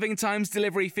 plus, serving times,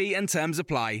 delivery fee and terms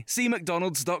apply. See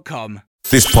mcdonalds.com.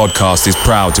 This podcast is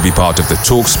proud to be part of the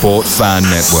TalkSport Fan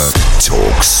Network.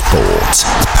 TalkSport.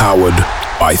 Powered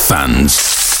by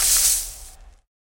fans.